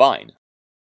be just fine.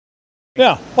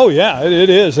 Yeah. Oh, yeah, it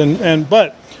is.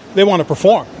 But they want to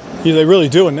perform. They really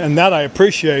do, and that I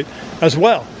appreciate as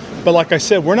well. But like I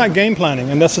said, we're not game planning,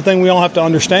 and that's the thing we all have to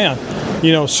understand.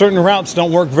 Certain routes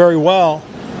don't work very well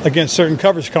against certain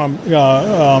coverage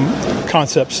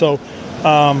concepts. So,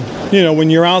 when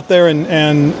you're out there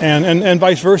and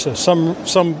vice versa, some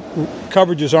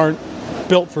coverages aren't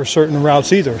built for certain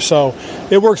routes either. So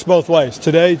it works both ways.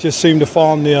 Today just seemed to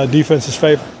fall in the defense's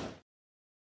favor.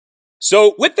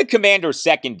 So with the Commanders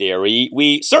secondary,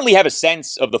 we certainly have a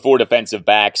sense of the four defensive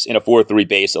backs in a 4-3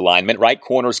 base alignment, right?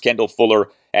 Corners Kendall Fuller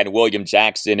and William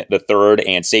Jackson III,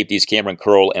 and safeties Cameron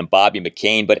Curl and Bobby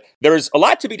McCain. But there's a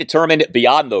lot to be determined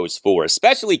beyond those four,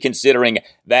 especially considering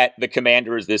that the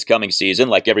Commanders this coming season,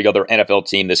 like every other NFL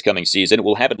team this coming season,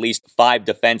 will have at least 5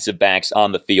 defensive backs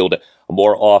on the field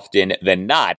more often than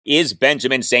not. Is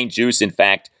Benjamin St-Juste, in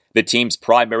fact, the team's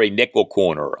primary nickel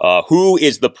corner? Who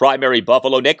is the primary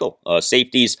Buffalo nickel?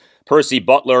 Safeties Percy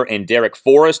Butler and Derek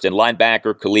Forrest and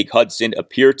linebacker Khaleke Hudson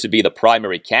appear to be the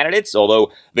primary candidates, although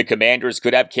the Commanders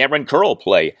could have Cameron Curl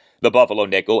play the Buffalo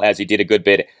nickel, as he did a good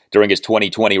bit during his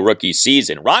 2020 rookie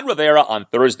season. Ron Rivera on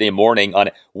Thursday morning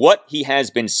on what he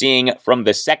has been seeing from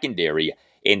the secondary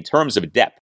in terms of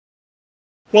depth.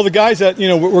 Well, the guys that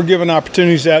we're given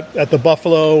opportunities at the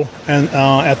Buffalo and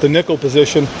at the nickel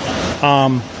position,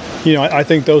 I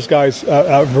think those guys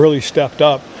have really stepped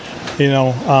up.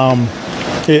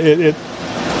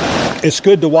 It's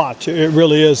good to watch. It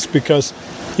really is, because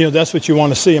that's what you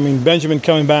want to see. I mean, Benjamin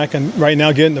coming back and right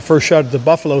now getting the first shot at the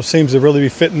Buffalo seems to really be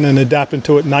fitting and adapting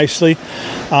to it nicely.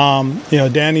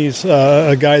 Danny's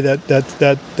a guy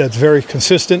that's very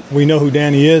consistent. We know who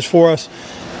Danny is for us.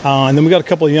 And then we got a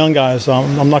couple of young guys.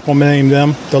 I'm not going to name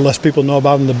them. The less people know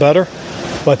about them, the better.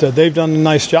 But they've done a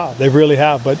nice job. They really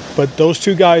have. But those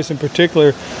two guys in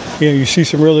particular, you see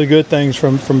some really good things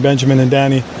from Benjamin and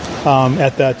Danny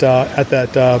at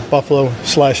that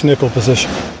Buffalo/nickel position.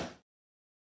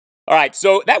 All right,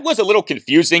 so that was a little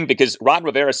confusing because Ron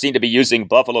Rivera seemed to be using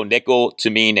Buffalo nickel to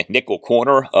mean nickel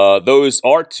corner. Those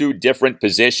are two different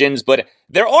positions, but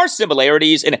there are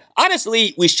similarities. And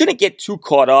honestly, we shouldn't get too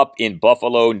caught up in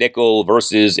Buffalo nickel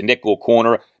versus nickel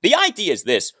corner. The idea is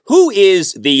this: who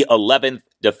is the 11th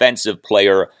defensive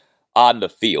player on the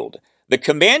field? The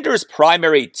Commanders'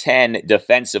 primary 10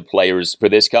 defensive players for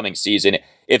this coming season,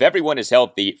 if everyone is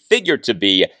healthy, figure to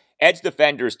be edge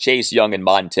defenders Chase Young and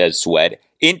Montez Sweat,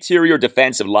 interior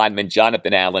defensive linemen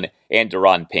Jonathan Allen and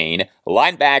Daron Payne,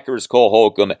 linebackers Cole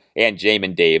Holcomb and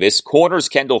Jamin Davis, corners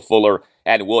Kendall Fuller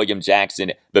and William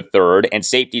Jackson III, and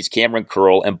safeties Cameron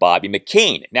Curl and Bobby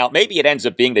McCain. Now, maybe it ends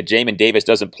up being that Jamin Davis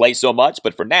doesn't play so much,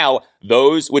 but for now,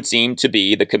 those would seem to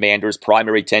be the Commanders'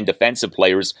 primary 10 defensive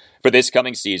players for this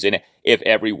coming season if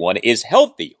everyone is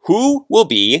healthy. Who will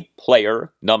be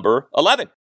player number 11?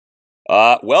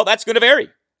 Well, that's going to vary.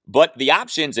 But the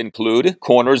options include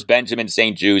corners Benjamin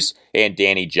St-Juste and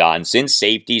Danny Johnson,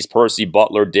 safeties Percy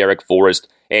Butler, Derek Forrest,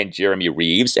 and Jeremy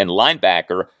Reeves, and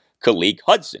linebacker Khaleke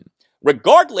Hudson.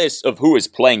 Regardless of who is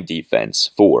playing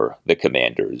defense for the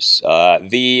Commanders,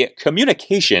 the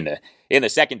communication in the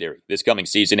secondary this coming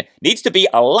season needs to be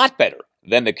a lot better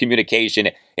than the communication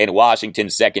in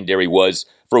Washington's secondary was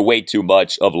for way too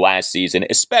much of last season,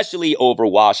 especially over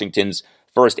Washington's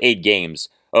first 8 games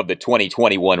of the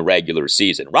 2021 regular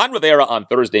season. Ron Rivera on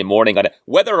Thursday morning on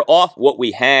whether off what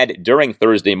we had during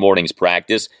Thursday morning's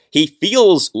practice, he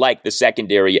feels like the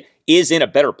secondary is in a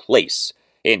better place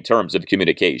in terms of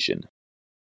communication.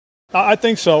 I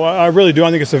think so. I really do.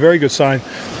 I think it's a very good sign.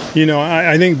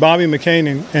 I think Bobby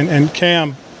McCain and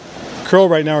Cam Curl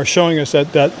right now are showing us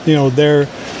that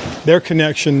their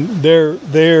connection,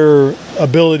 their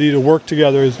ability to work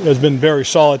together has been very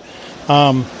solid.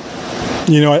 I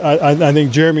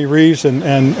think Jeremy Reeves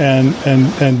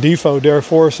and Defoe, Derek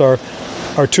Forrest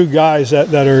are two guys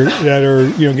that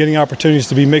are getting opportunities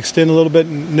to be mixed in a little bit,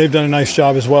 and they've done a nice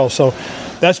job as well. So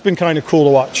that's been kind of cool to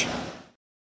watch.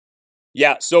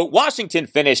 Yeah, so Washington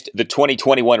finished the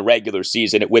 2021 regular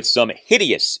season with some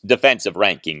hideous defensive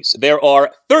rankings. There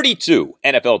are 32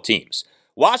 NFL teams.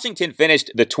 Washington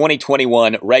finished the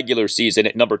 2021 regular season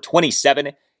at number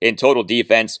 27 in total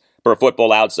defense per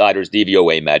Football Outsiders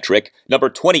DVOA metric, number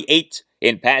 28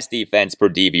 in pass defense per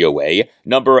DVOA,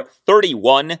 number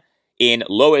 31 in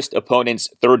lowest opponent's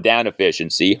third down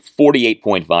efficiency,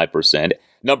 48.5%,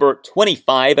 number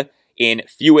 25 in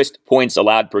fewest points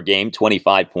allowed per game,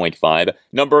 25.5,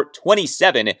 number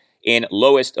 27 in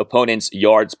lowest opponent's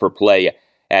yards per play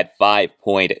at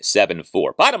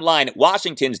 5.74. Bottom line,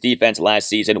 Washington's defense last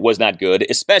season was not good,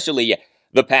 especially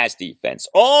the pass defense.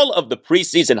 All of the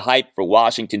preseason hype for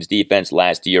Washington's defense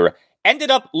last year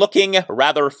ended up looking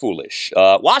rather foolish.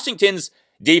 Washington's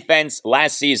defense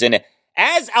last season,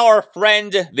 as our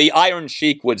friend the Iron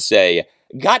Sheik would say,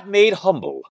 got made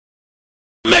humble.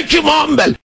 Make him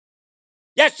humble!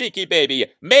 Yes, Sheiky baby,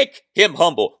 make him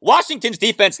humble. Washington's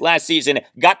defense last season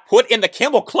got put in the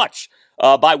camel clutch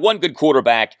by one good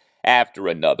quarterback after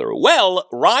another. Well,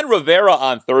 Ron Rivera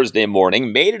on Thursday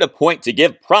morning made it a point to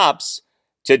give props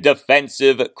to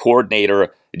defensive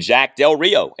coordinator Jack Del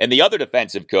Rio and the other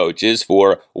defensive coaches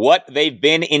for what they've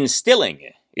been instilling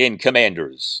in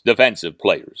Commanders' defensive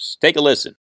players. Take a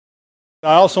listen.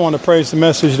 I also want to praise the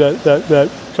message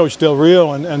that Coach Del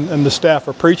Rio and the staff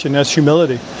are preaching. That's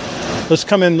humility. Let's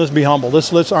come in, let's be humble.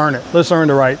 Let's earn it. Let's earn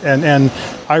the right. And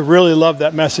I really love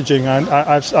that messaging.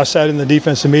 I sat in the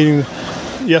defensive meeting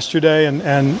yesterday and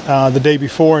the day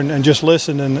before and just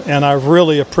listened, and I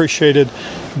really appreciated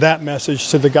that message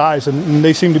to the guys, and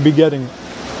they seem to be getting it.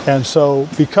 And so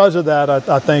because of that,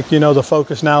 I think, the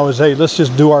focus now is, hey, let's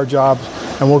just do our job,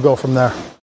 and we'll go from there.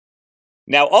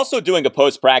 Now, also doing a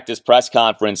post-practice press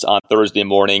conference on Thursday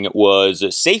morning was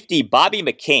safety Bobby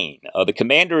McCain. The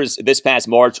Commanders this past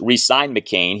March re-signed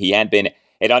McCain. He had been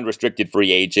an unrestricted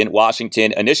free agent.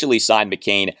 Washington initially signed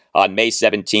McCain on May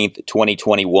 17th,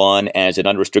 2021 as an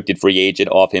unrestricted free agent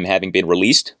off him having been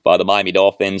released by the Miami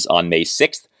Dolphins on May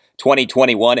 6th,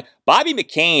 2021. Bobby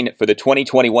McCain for the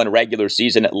 2021 regular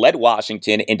season led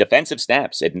Washington in defensive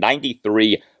snaps at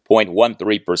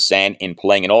 93.13% in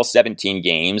playing in all 17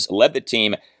 games, led the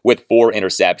team with 4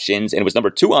 interceptions, and was number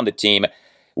 2 on the team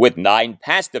with 9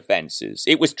 pass defenses.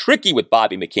 It was tricky with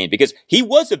Bobby McCain because he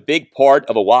was a big part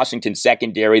of a Washington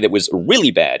secondary that was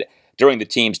really bad during the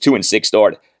team's 2-6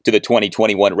 start to the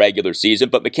 2021 regular season.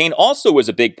 But McCain also was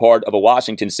a big part of a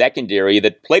Washington secondary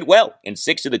that played well in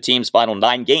 6 of the team's final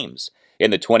 9 games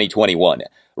in the 2021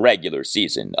 regular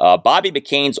season. Bobby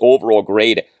McCain's overall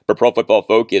grade for Pro Football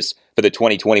Focus for the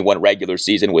 2021 regular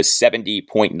season was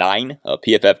 70.9.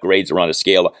 PFF grades are on a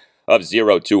scale of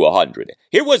 0 to 100.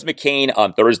 Here was McCain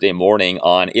on Thursday morning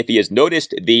on if he has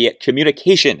noticed the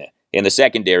communication in the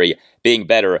secondary being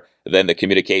better than the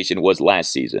communication was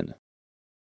last season.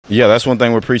 Yeah, that's one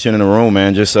thing we're preaching in the room,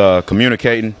 man, just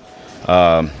communicating.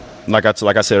 Like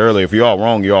I said earlier, if you're all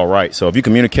wrong, you're all right. So if you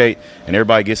communicate and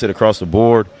everybody gets it across the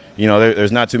board,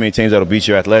 there's not too many teams that'll beat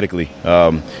you athletically.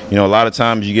 A lot of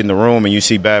times you get in the room and you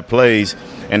see bad plays,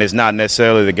 and it's not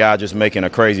necessarily the guy just making a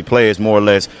crazy play. It's more or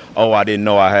less, oh, I didn't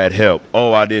know I had help.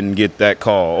 Oh, I didn't get that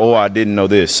call. Oh, I didn't know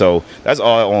this. So that's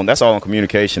all on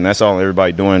communication. That's all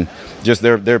everybody doing, just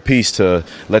their piece to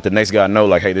let the next guy know,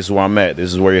 like, hey, this is where I'm at.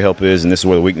 This is where your help is, and this is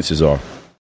where the weaknesses are.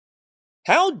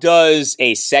 How does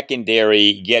a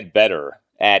secondary get better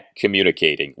at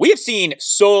communicating? We have seen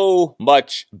so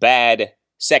much bad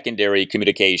secondary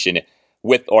communication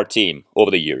with our team over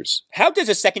the years. How does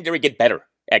a secondary get better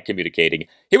at communicating?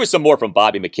 Here was some more from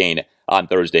Bobby McCain on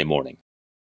Thursday morning.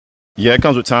 Yeah, it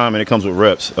comes with time and it comes with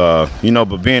reps. But we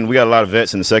got a lot of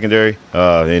vets in the secondary,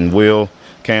 and Will,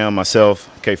 Cam, myself,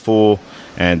 K Fool,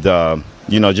 and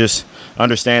just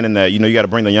understanding that you got to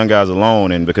bring the young guys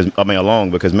along,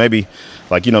 because maybe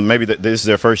this is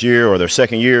their first year or their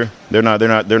second year. They're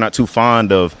not too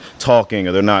fond of talking,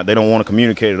 or they don't want to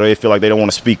communicate, or they feel like they don't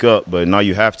want to speak up. But now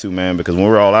you have to, man, because when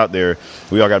we're all out there,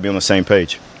 we all got to be on the same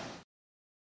page.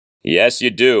 Yes, you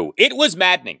do. It was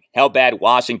maddening how bad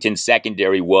Washington's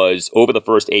secondary was over the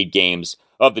first 8 games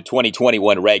of the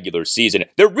 2021 regular season.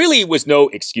 There really was no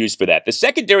excuse for that. The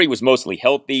secondary was mostly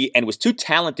healthy and was too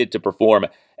talented to perform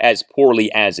as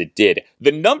poorly as it did.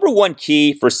 The number 1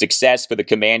 key for success for the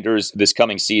Commanders this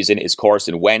coming season is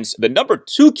Carson Wentz. The number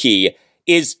 2 key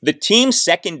is the team's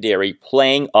secondary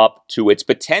playing up to its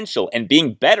potential and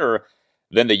being better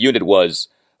than the unit was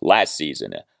last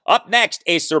season. Up next,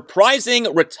 a surprising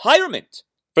retirement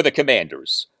for the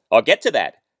Commanders. I'll get to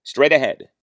that straight ahead.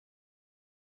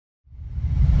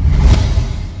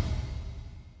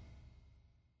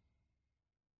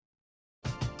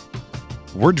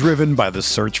 We're driven by the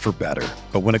search for better.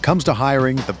 But when it comes to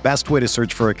hiring, the best way to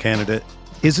search for a candidate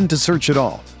isn't to search at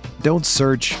all. Don't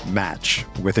search, match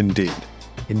with Indeed.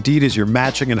 Indeed is your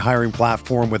matching and hiring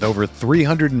platform with over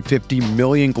 350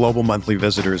 million global monthly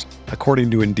visitors,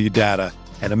 according to Indeed data,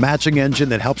 and a matching engine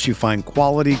that helps you find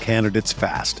quality candidates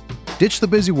fast. Ditch the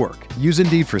busy work. Use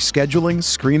Indeed for scheduling,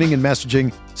 screening, and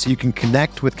messaging so you can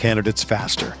connect with candidates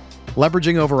faster.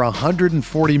 Leveraging over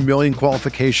 140 million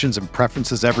qualifications and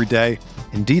preferences every day,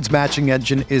 Indeed's matching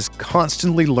engine is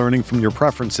constantly learning from your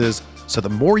preferences, so the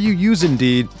more you use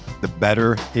Indeed, the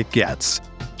better it gets.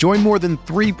 Join more than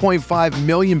 3.5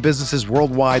 million businesses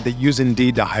worldwide that use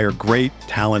Indeed to hire great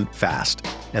talent fast.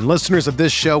 And listeners of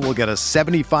this show will get a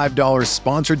 $75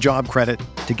 sponsored job credit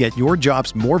to get your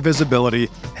jobs more visibility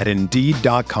at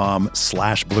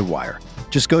Indeed.com/Blue Wire.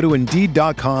 Just go to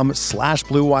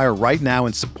Indeed.com/Blue Wire right now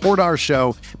and support our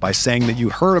show by saying that you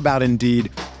heard about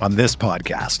Indeed on this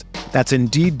podcast. That's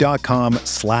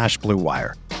Indeed.com/Blue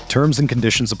Wire. Terms and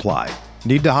conditions apply.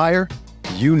 Need to hire?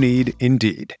 You need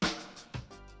Indeed.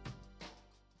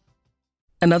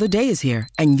 Another day is here,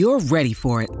 and you're ready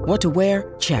for it. What to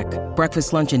wear? Check.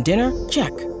 Breakfast, lunch, and dinner?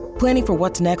 Check. Planning for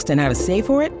what's next and how to save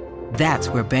for it? That's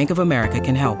where Bank of America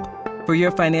can help. For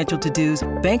your financial to-dos,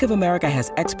 Bank of America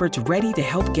has experts ready to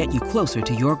help get you closer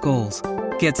to your goals.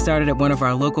 Get started at one of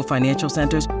our local financial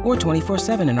centers or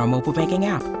 24/7 in our mobile banking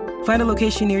app. Find a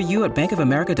location near you at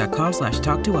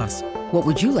bankofamerica.com/talktous. What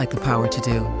would you like the power to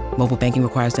do? Mobile banking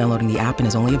requires downloading the app and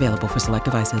is only available for select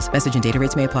devices. Message and data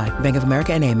rates may apply. Bank of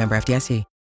America NA, member FDIC.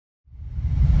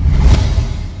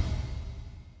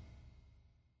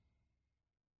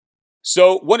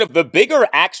 So one of the bigger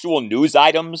actual news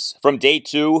items from day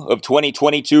 2 of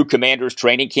 2022 Commanders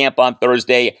training camp on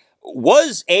Thursday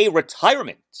was a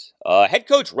retirement. Head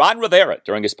coach Ron Rivera,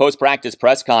 during his post-practice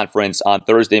press conference on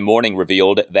Thursday morning,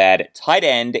 revealed that tight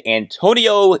end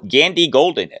Antonio Gandy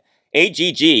Golden,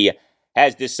 AGG,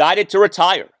 has decided to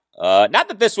retire. Not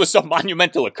that this was some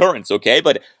monumental occurrence, okay,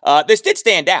 but this did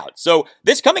stand out. So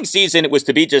this coming season, it was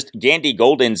to be just Gandy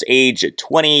Golden's age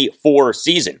 24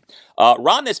 season.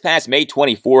 Ron, this past May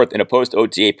 24th, in a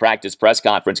post-OTA practice press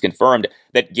conference, confirmed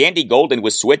that Gandy Golden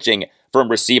was switching from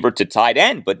receiver to tight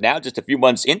end, but now just a few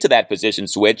months into that position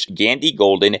switch, Gandy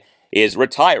Golden is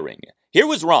retiring. Here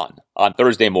was Ron on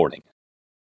Thursday morning.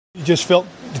 He just felt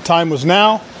the time was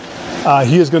now.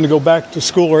 He is going to go back to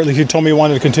school, or at least he told me he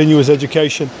wanted to continue his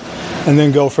education and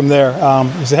then go from there.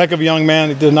 He's a heck of a young man.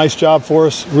 He did a nice job for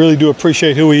us. Really do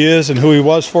appreciate who he is and who he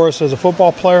was for us as a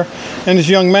football player and as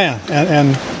a young man.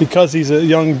 And because he's a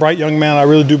young, bright young man, I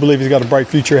really do believe he's got a bright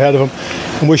future ahead of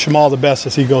him, and wish him all the best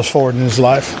as he goes forward in his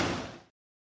life.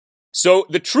 So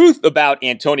the truth about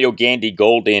Antonio Gandy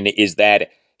Golden is that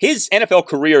his NFL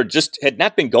career just had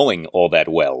not been going all that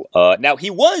well. Now, he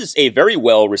was a very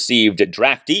well-received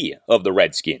draftee of the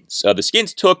Redskins. The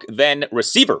Skins took then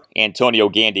receiver Antonio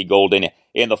Gandy Golden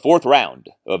in the 4th round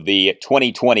of the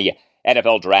 2020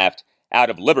 NFL Draft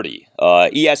out of Liberty.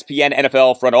 ESPN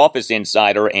NFL front office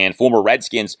insider and former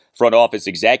Redskins front office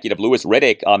executive Louis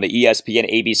Riddick on the ESPN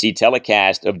ABC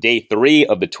telecast of day 3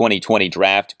 of the 2020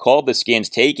 draft called the Skins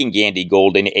taking Gandy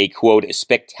Golden a, quote,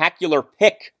 spectacular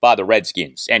pick by the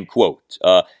Redskins, end quote.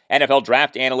 NFL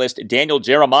draft analyst Daniel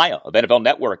Jeremiah of NFL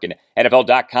Network and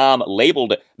NFL.com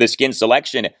labeled the Skins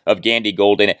selection of Gandy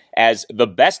Golden as the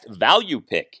best value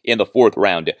pick in the 4th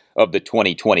round of the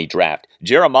 2020 draft.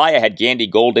 Jeremiah had Gandy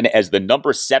Golden as the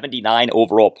number 79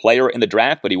 overall player in the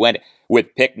draft, but he went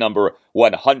with pick number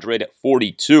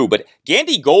 142. But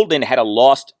Gandy Golden had a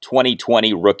lost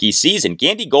 2020 rookie season.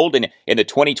 Gandy Golden in the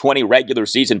 2020 regular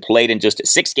season played in just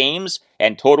 6 games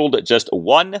and totaled just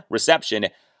 1 reception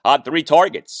on 3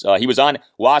 targets. He was on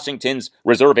Washington's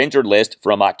reserve injured list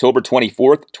from October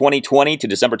 24th, 2020 to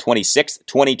December 26th,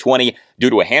 2020 due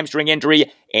to a hamstring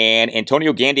injury. And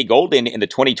Antonio Gandy Golden in the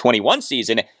 2021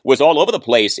 season was all over the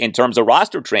place in terms of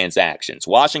roster transactions.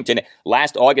 Washington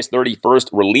last August 31st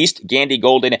released Gandy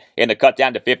Golden in the cut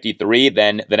down to 53.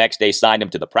 Then the next day signed him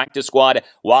to the practice squad.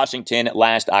 Washington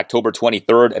last October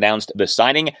 23rd announced the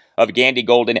signing of Gandy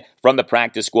Golden from the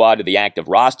practice squad to the active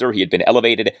roster. He had been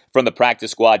elevated from the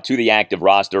practice squad to the active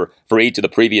roster for each of the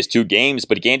previous 2 games.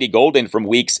 But Gandy Golden from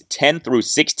weeks 10 through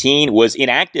 16 was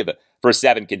inactive for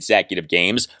 7 consecutive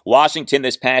games. Washington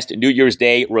this past New Year's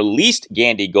Day released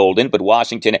Gandy Golden, but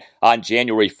Washington on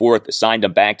January 4th signed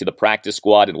him back to the practice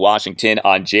squad, and Washington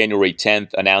on January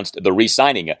 10th announced the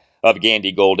re-signing of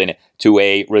Gandy Golden to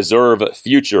a reserve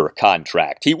future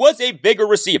contract. He was a bigger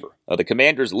receiver. The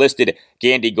Commanders listed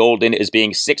Gandy Golden as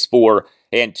being 6'4"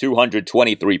 and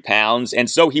 223 pounds, and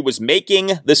so he was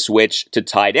making the switch to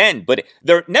tight end, but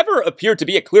there never appeared to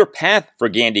be a clear path for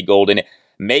Gandy Golden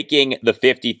making the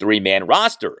 53-man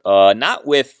roster. Not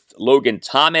with Logan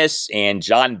Thomas and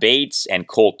John Bates and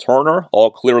Cole Turner, all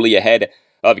clearly ahead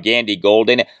of Gandy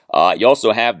Golden. You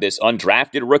also have this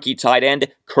undrafted rookie tight end,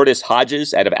 Curtis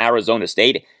Hodges out of Arizona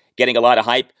State, getting a lot of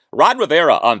hype. Ron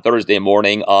Rivera on Thursday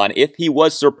morning on if he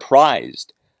was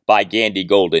surprised by Gandy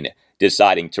Golden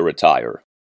deciding to retire.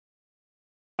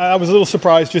 I was a little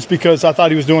surprised just because I thought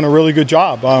he was doing a really good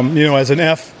job. As an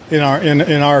F in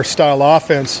our style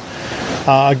offense,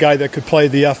 a guy that could play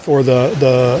the F or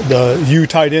the U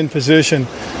tight end position,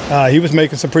 he was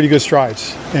making some pretty good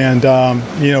strides. And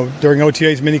during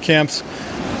OTA's mini camps,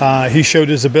 he showed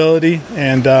his ability,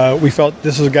 and we felt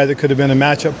this was a guy that could have been a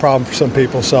matchup problem for some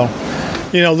people. So,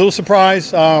 a little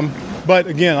surprise. But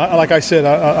again, like I said,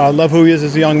 I love who he is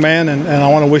as a young man, and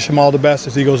I want to wish him all the best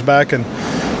as he goes back and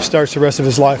starts the rest of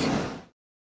his life.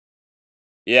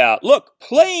 Yeah, look,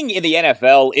 playing in the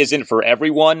NFL isn't for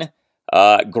everyone.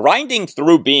 Grinding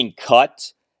through being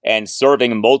cut and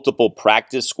serving multiple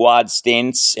practice squad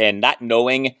stints and not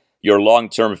knowing your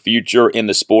long-term future in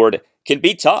the sport can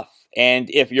be tough. And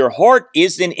if your heart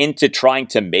isn't into trying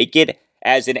to make it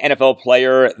as an NFL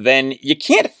player, then you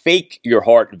can't fake your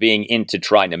heart being into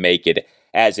trying to make it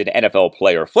as an NFL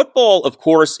player. Football, of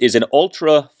course, is an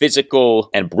ultra-physical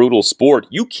and brutal sport.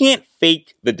 You can't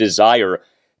fake the desire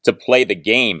to play the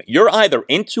game. You're either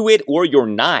into it or you're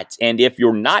not. And if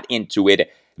you're not into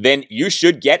it, then you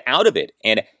should get out of it.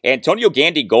 And Antonio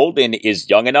Gandy Golden is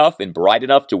young enough and bright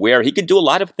enough to where he can do a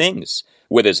lot of things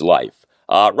with his life.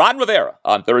 Ron Rivera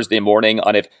on Thursday morning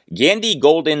on if Gandy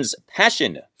Golden's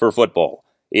passion for football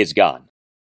is gone.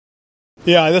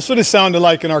 Yeah, that's what it sounded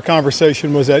like in our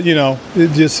conversation, was that, he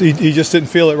just didn't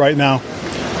feel it right now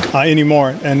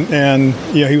anymore. And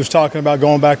he was talking about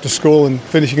going back to school and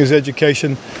finishing his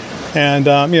education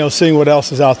and, seeing what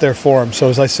else is out there for him. So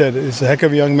as I said, he's a heck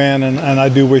of a young man, and I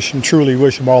do truly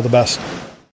wish him all the best.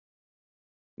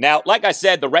 Now, like I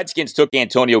said, the Redskins took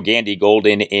Antonio Gandy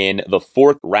Golden in the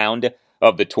 4th round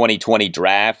of the 2020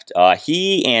 draft.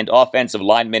 He and offensive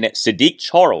lineman Sadiq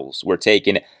Charles were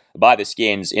taken by the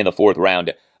Skins in the 4th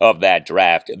round of that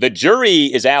draft. The jury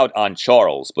is out on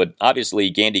Charles, but obviously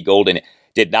Gandy Golden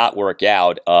did not work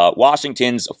out.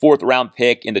 Washington's 4th round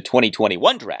pick in the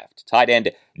 2021 draft, tight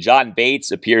end John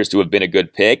Bates, appears to have been a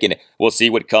good pick, and we'll see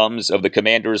what comes of the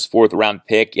Commanders' 4th round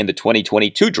pick in the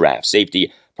 2022 draft,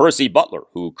 safety Percy Butler,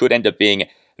 who could end up being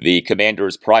the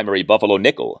Commanders' primary Buffalo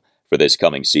nickel for this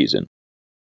coming season.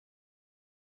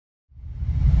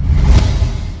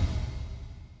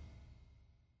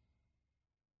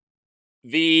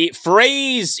 The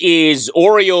phrase is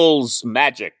Orioles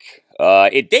magic.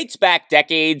 It dates back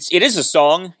decades. It is a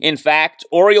song, in fact,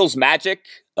 Orioles Magic.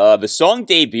 The song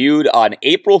debuted on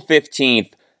April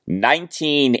 15th,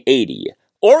 1980.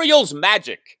 Orioles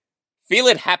Magic. Feel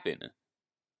it happen.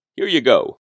 Here you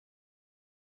go.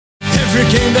 Every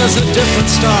game there's a different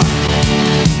star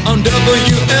on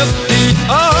WFDR.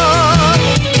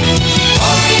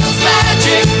 Orioles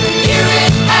Magic, hear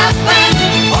it happen.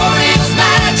 Orioles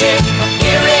Magic,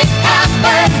 hear it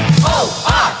happen.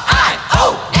 O-R-I-O-L-E-S.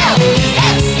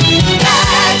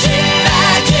 Magic,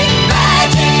 magic,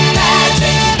 magic,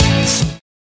 magic.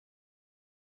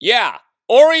 Yeah,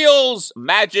 Orioles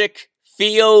Magic,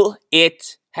 feel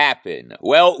it happen.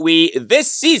 Well, we,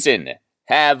 this season,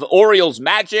 have Orioles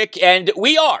Magic, and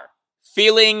we are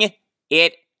feeling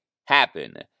it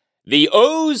happen. The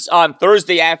O's on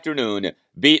Thursday afternoon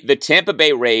beat the Tampa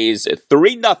Bay Rays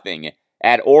 3-0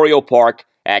 at Oriole Park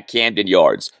at Camden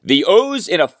Yards. The O's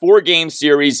in a 4-game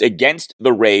series against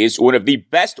the Rays, one of the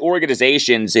best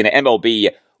organizations in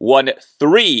MLB, won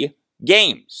 3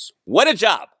 games. What a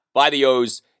job by the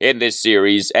O's in this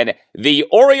series, and the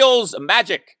Orioles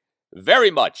Magic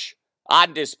very much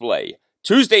on display.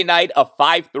 Tuesday night, a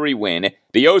 5-3 win.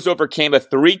 The O's overcame a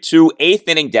 3-2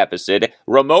 eighth-inning deficit.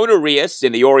 Ramon Urias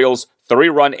in the Orioles'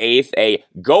 3-run eighth, a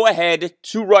go-ahead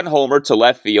 2-run homer to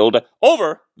left field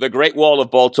over the Great Wall of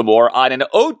Baltimore on an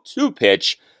 0-2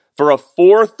 pitch for a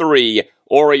 4-3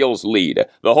 Orioles lead.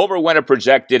 The homer went a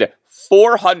projected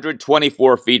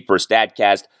 424 feet per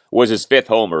Statcast, was his 5th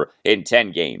homer in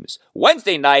 10 games.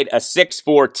 Wednesday night, a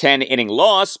 6-4 10-inning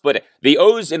loss, but the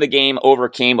O's in the game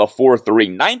overcame a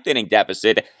 4-3 ninth-inning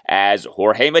deficit as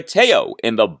Jorge Mateo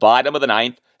in the bottom of the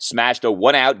 9th smashed a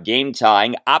 1-out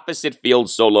game-tying opposite field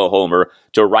solo homer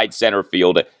to right center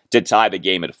field to tie the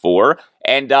game at 4.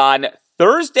 And on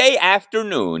Thursday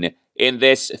afternoon, in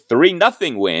this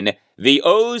 3-0 win, the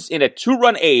O's in a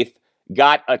 2-run eighth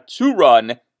got a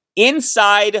 2-run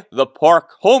inside the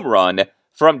park home run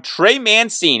from Trey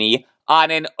Mancini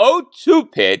on an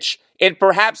 0-2 pitch in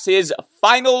perhaps his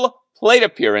final plate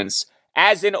appearance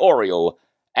as an Oriole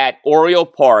at Oriole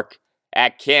Park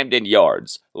at Camden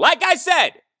Yards. Like I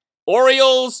said,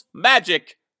 Orioles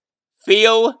Magic.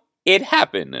 Feel it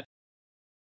happen.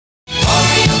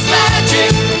 Orioles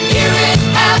Magic, hear it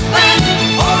happen.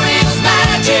 Orioles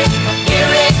Magic, hear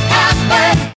it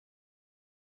happen.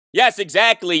 Yes,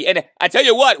 exactly. And I tell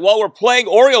you what, while we're playing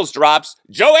Orioles drops,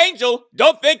 Joe Angel,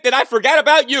 don't think that I forgot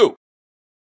about you.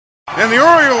 And the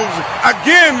Orioles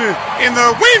again in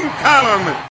the win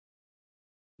column.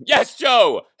 Yes,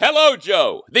 Joe. Hello,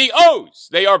 Joe. The O's,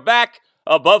 they are back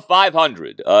above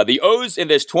 500. The O's in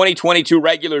this 2022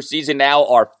 regular season now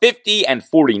are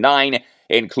 50-49,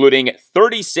 including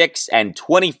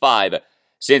 36-25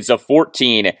 since a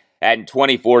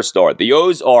 14-24 start. The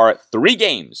O's are 3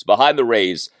 games behind the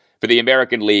Rays for the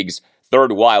American League's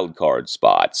third wild card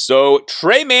spot. So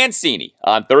Trey Mancini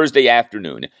on Thursday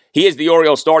afternoon. He is the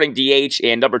Orioles starting DH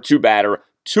and number 2 batter,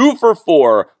 2 for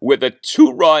 4 with a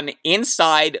 2-run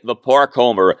inside the park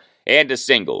homer and a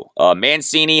single.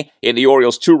 Mancini in the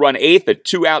Orioles' 2-run 8th, a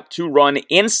 2-out 2-run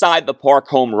inside the park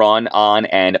home run on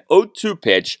an 0-2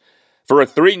 pitch for a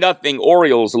 3-0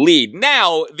 Orioles lead.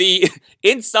 Now, the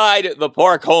inside the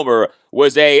park homer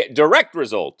was a direct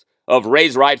result of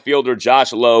Rays right fielder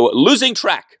Josh Lowe losing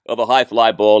track of a high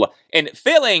fly ball and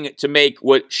failing to make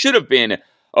what should have been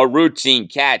a routine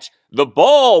catch. The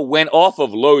ball went off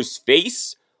of Lowe's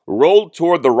face, rolled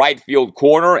toward the right field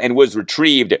corner, and was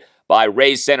retrieved by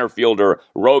Rays center fielder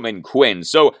Roman Quinn.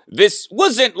 So this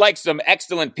wasn't like some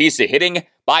excellent piece of hitting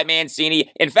by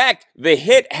Mancini. In fact, the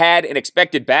hit had an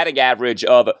expected batting average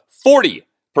of 40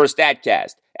 per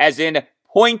StatCast, as in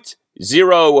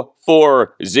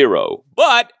 .040.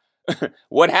 But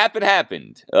what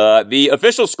happened. The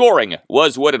official scoring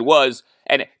was what it was,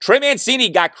 and Trey Mancini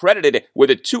got credited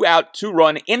with a 2-out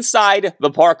 2-run inside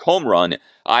the park home run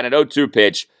on an 0-2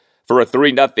 pitch for a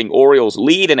 3-0 Orioles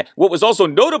lead. And what was also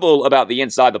notable about the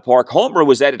inside the park homer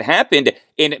was that it happened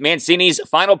in Mancini's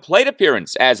final plate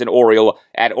appearance as an Oriole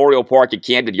at Oriole Park at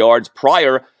Camden Yards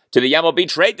prior to the MLB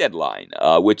trade deadline,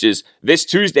 which is this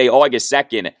Tuesday, August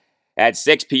 2nd, at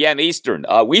 6 p.m. Eastern.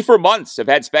 We for months have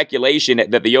had speculation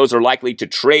that the O's are likely to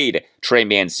trade Trey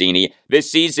Mancini.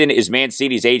 This season is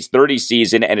Mancini's age 30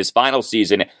 season and his final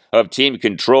season of team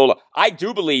control. I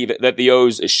do believe that the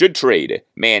O's should trade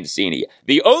Mancini.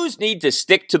 The O's need to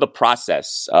stick to the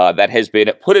process that has been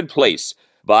put in place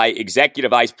by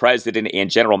Executive Vice President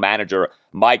and General Manager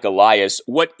Mike Elias.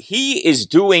 What he is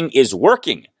doing is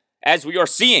working, as we are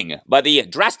seeing by the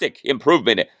drastic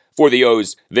improvement for the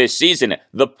O's this season.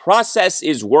 The process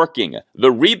is working.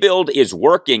 The rebuild is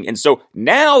working. And so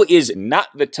now is not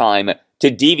the time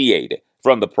to deviate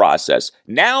from the process.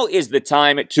 Now is the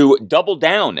time to double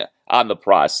down on the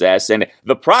process. And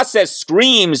the process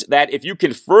screams that if you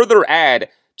can further add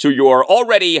to your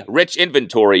already rich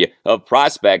inventory of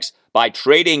prospects by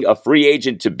trading a free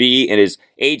agent to be in his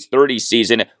age 30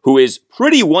 season who is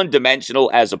pretty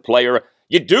one-dimensional as a player,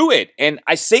 you do it. And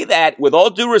I say that with all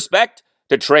due respect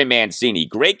to Trey Mancini.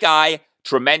 Great guy,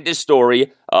 tremendous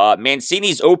story.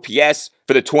 Mancini's OPS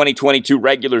for the 2022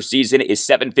 regular season is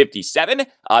 757.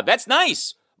 That's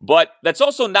nice, but that's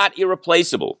also not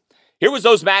irreplaceable. Here was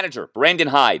O's manager, Brandon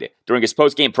Hyde, during his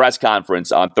postgame press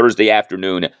conference on Thursday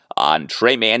afternoon on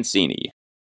Trey Mancini.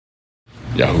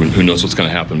 Yeah, who knows what's going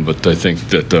to happen, but I think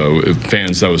that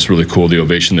fans, that was really cool, the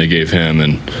ovation they gave him,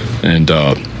 and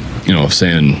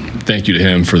saying thank you to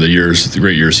him for the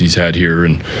great years he's had here,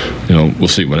 and we'll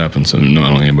see what happens. And I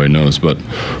don't think anybody knows, but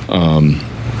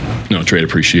Trey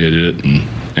appreciated it,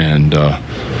 and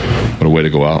what a way to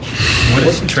go out. What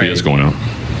is Trey? He is going out.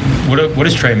 What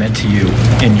has Trey meant to you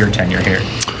in your tenure here?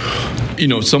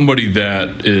 Somebody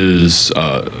that is,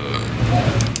 I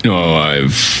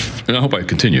hope I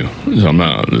continue. I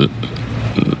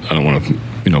don't want to,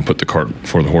 put the cart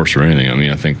before the horse or anything. I mean,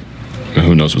 I think,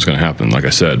 who knows what's going to happen, like I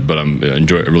said, but I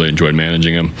really enjoyed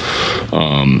managing him.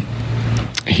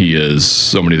 He is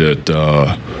somebody that,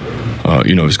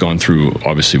 has gone through,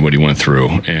 obviously, what he went through.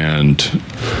 And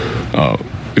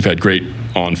we've had great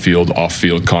on-field,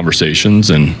 off-field conversations,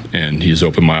 and he's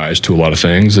opened my eyes to a lot of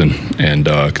things, and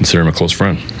consider him a close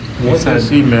friend. What has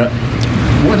he meant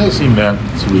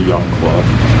to the young club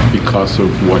because of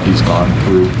what he's gone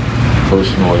through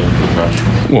personally and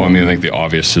professionally? Well, I mean, I think the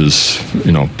obvious is,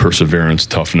 perseverance,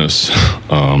 toughness,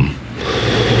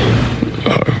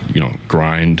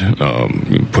 grind.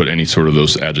 Put any sort of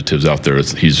those adjectives out there.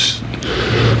 He's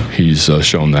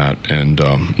shown that, and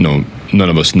none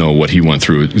of us know what he went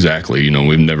through exactly.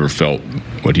 We've never felt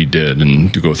what he did,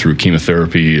 and to go through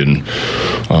chemotherapy and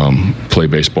play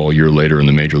baseball a year later in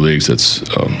the major leagues, it's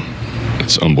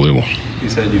unbelievable. You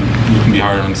said you can be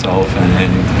hard on himself,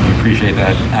 and you appreciate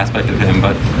that aspect of him,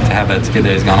 but to have that skid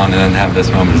days gone and then have this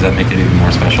moment, does that make it even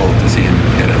more special to see him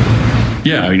get it?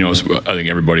 Yeah, I think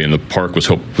everybody in the park was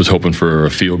hoping for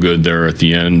a feel good there at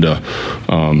the end,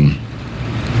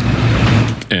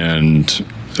 and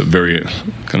a very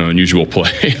kind of unusual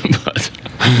play, but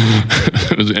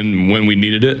and when we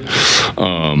needed it.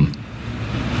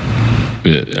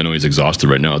 I know he's exhausted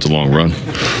right now. It's a long run,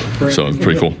 so it's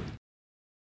pretty cool.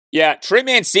 Yeah, Trey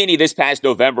Mancini this past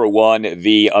November won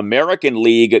the American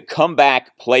League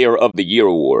Comeback Player of the Year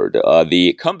Award.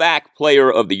 The Comeback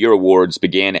Player of the Year Awards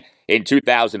began in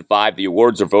 2005. The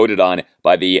awards are voted on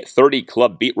by the 30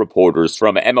 club beat reporters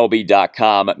from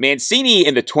MLB.com. Mancini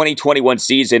in the 2021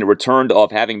 season returned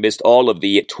off having missed all of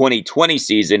the 2020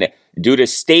 season due to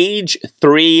stage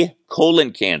 3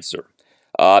 colon cancer.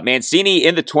 Mancini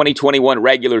in the 2021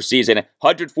 regular season,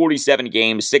 147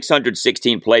 games,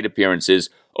 616 plate appearances,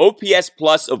 OPS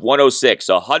plus of 106,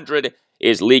 100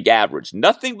 is league average.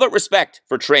 Nothing but respect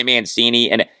for Trey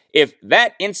Mancini, and if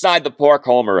that inside the park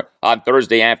homer on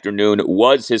Thursday afternoon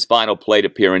was his final plate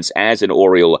appearance as an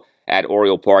Oriole at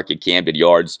Oriole Park at Camden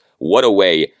Yards, what a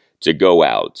way to go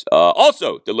out.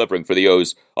 Also delivering for the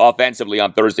O's offensively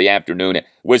on Thursday afternoon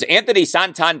was Anthony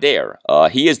Santander.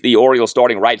 He is the Orioles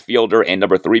starting right fielder and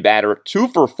number 3 batter, 2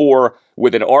 for 4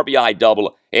 with an RBI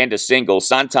double and a single.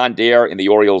 Santander in the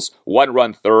Orioles'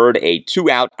 1-run third, a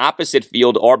 2-out opposite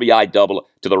field RBI double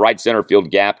to the right center field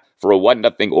gap for a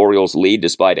 1-0 Orioles lead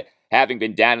despite having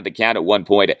been down at the count at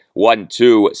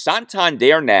 1.12.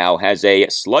 Santander now has a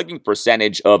slugging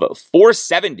percentage of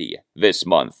 .470 this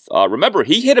month. Remember,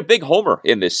 he hit a big homer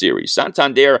in this series.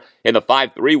 Santander in the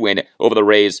 5-3 win over the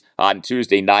Rays on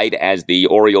Tuesday night as the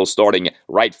Orioles starting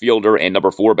right fielder and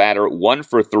number 4 batter, 1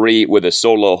 for 3 with a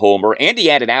solo homer. And he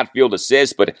had an outfield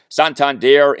assist, but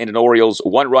Santander in an Orioles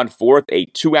 1-run fourth, a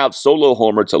 2-out solo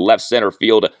homer to left center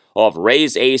field of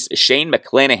Rays ace Shane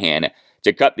McClanahan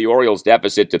to cut the Orioles'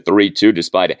 deficit to 3-2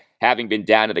 despite having been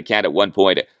down to the count at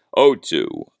 1.02.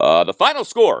 The final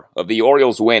score of the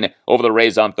Orioles' win over the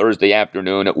Rays on Thursday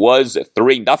afternoon was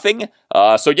 3-0.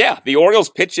 The Orioles'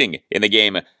 pitching in the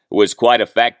game was quite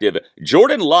effective.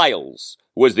 Jordan Lyles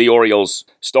was the Orioles'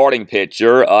 starting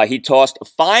pitcher. He tossed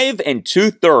 5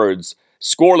 2/3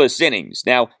 scoreless innings.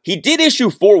 Now, he did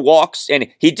issue 4 walks, and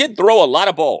he did throw a lot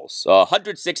of balls.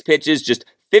 106 pitches, just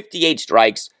 58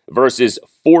 strikes versus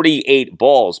 48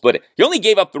 balls, but he only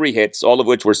gave up 3 hits, all of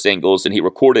which were singles, and he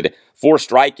recorded 4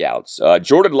 strikeouts.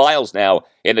 Jordan Lyles now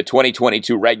in the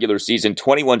 2022 regular season,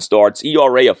 21 starts,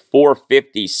 ERA of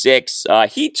 4.56.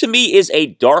 He, to me, is a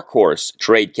dark horse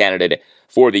trade candidate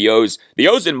for the O's. The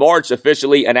O's in March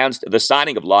officially announced the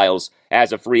signing of Lyles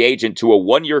as a free agent to a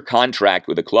 1-year contract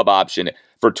with a club option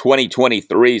for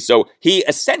 2023. So he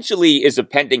essentially is a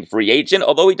pending free agent,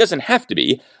 although he doesn't have to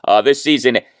be. This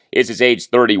season is his age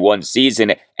 31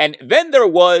 season. And then there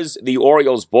was the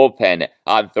Orioles bullpen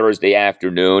on Thursday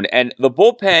afternoon, and the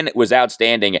bullpen was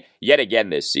outstanding yet again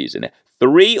this season.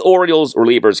 3 Orioles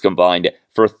relievers combined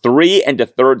for 3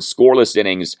 1/3 scoreless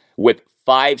innings with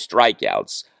 5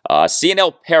 strikeouts.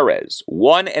 Cionel Perez,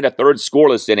 1 1/3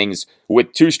 scoreless innings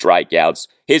with 2 strikeouts.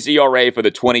 His ERA for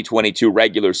the 2022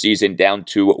 regular season down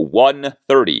to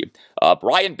 1.30.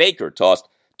 Brian Baker tossed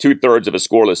 2/3 of a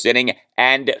scoreless inning.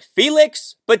 And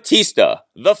Felix Bautista,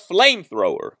 the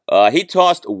flamethrower, he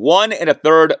tossed 1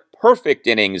 1/3 perfect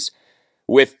innings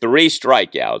with 3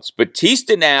 strikeouts.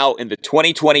 Bautista now in the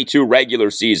 2022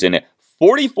 regular season,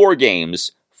 44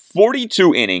 games,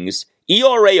 42 innings,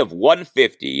 ERA of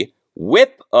 1.50,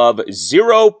 whip of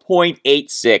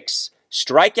 0.86,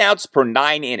 strikeouts per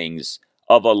 9 innings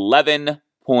of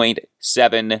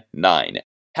 11.79.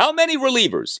 How many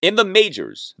relievers in the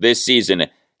majors this season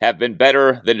have been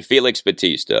better than Felix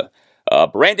Bautista?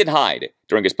 Brandon Hyde,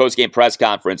 during his postgame press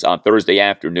conference on Thursday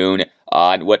afternoon,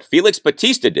 on what Felix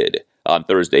Bautista did on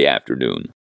Thursday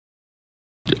afternoon.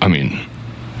 I mean,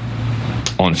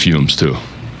 on fumes, too.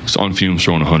 It's on fumes,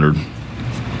 throwing 100.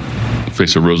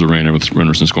 Face a Rosarena with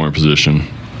runners in scoring position.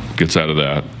 Gets out of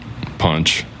that.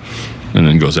 Punch. And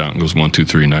then goes out and goes 1, 2,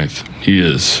 3, ninth. He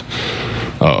is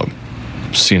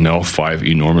CNL, 5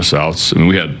 enormous outs. I mean,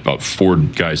 we had about 4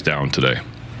 guys down today.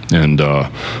 And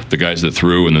the guys that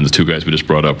threw and then the 2 guys we just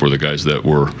brought up were the guys that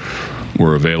were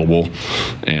available.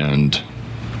 And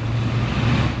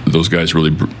those guys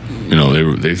really,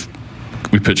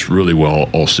 we pitched really well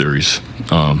all series.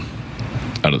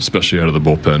 Especially out of the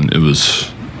bullpen. It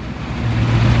was,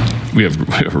 we have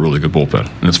a really good bullpen,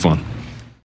 and it's fun.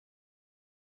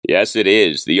 Yes, it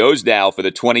is. The O's now for the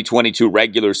 2022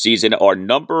 regular season are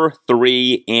number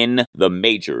 3 in the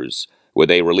majors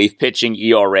with a relief pitching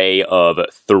ERA of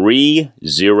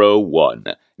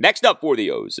 3.01. Next up for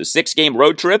the O's, a 6-game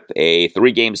road trip, a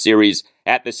 3-game series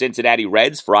at the Cincinnati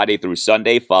Reds Friday through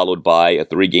Sunday, followed by a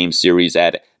 3-game series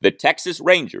at the Texas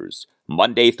Rangers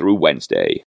Monday through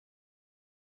Wednesday.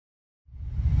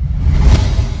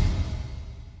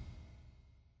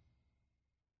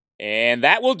 And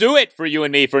that will do it for you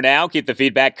and me for now. Keep the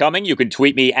feedback coming. You can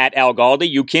tweet me at Al Galdi.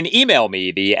 You can email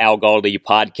me, the Al Galdi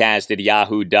podcast at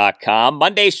yahoo.com.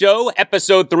 Monday show,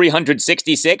 episode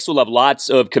 366. We'll have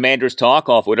lots of Commanders talk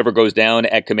off whatever goes down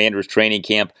at Commanders training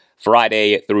camp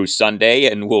Friday through Sunday.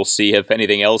 And we'll see if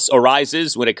anything else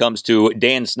arises when it comes to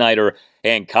Dan Snyder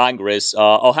and Congress.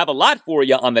 I'll have a lot for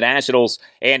you on the Nationals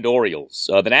and Orioles.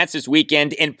 The Nats this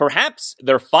weekend, and perhaps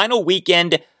their final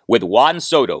weekend with Juan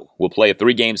Soto, who will play a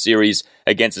 3-game series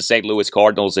against the St. Louis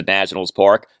Cardinals at Nationals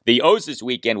Park. The O's this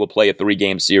weekend will play a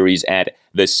 3-game series at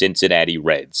the Cincinnati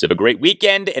Reds. Have a great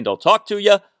weekend, and I'll talk to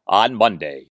you on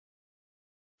Monday.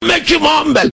 Make him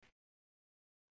humble.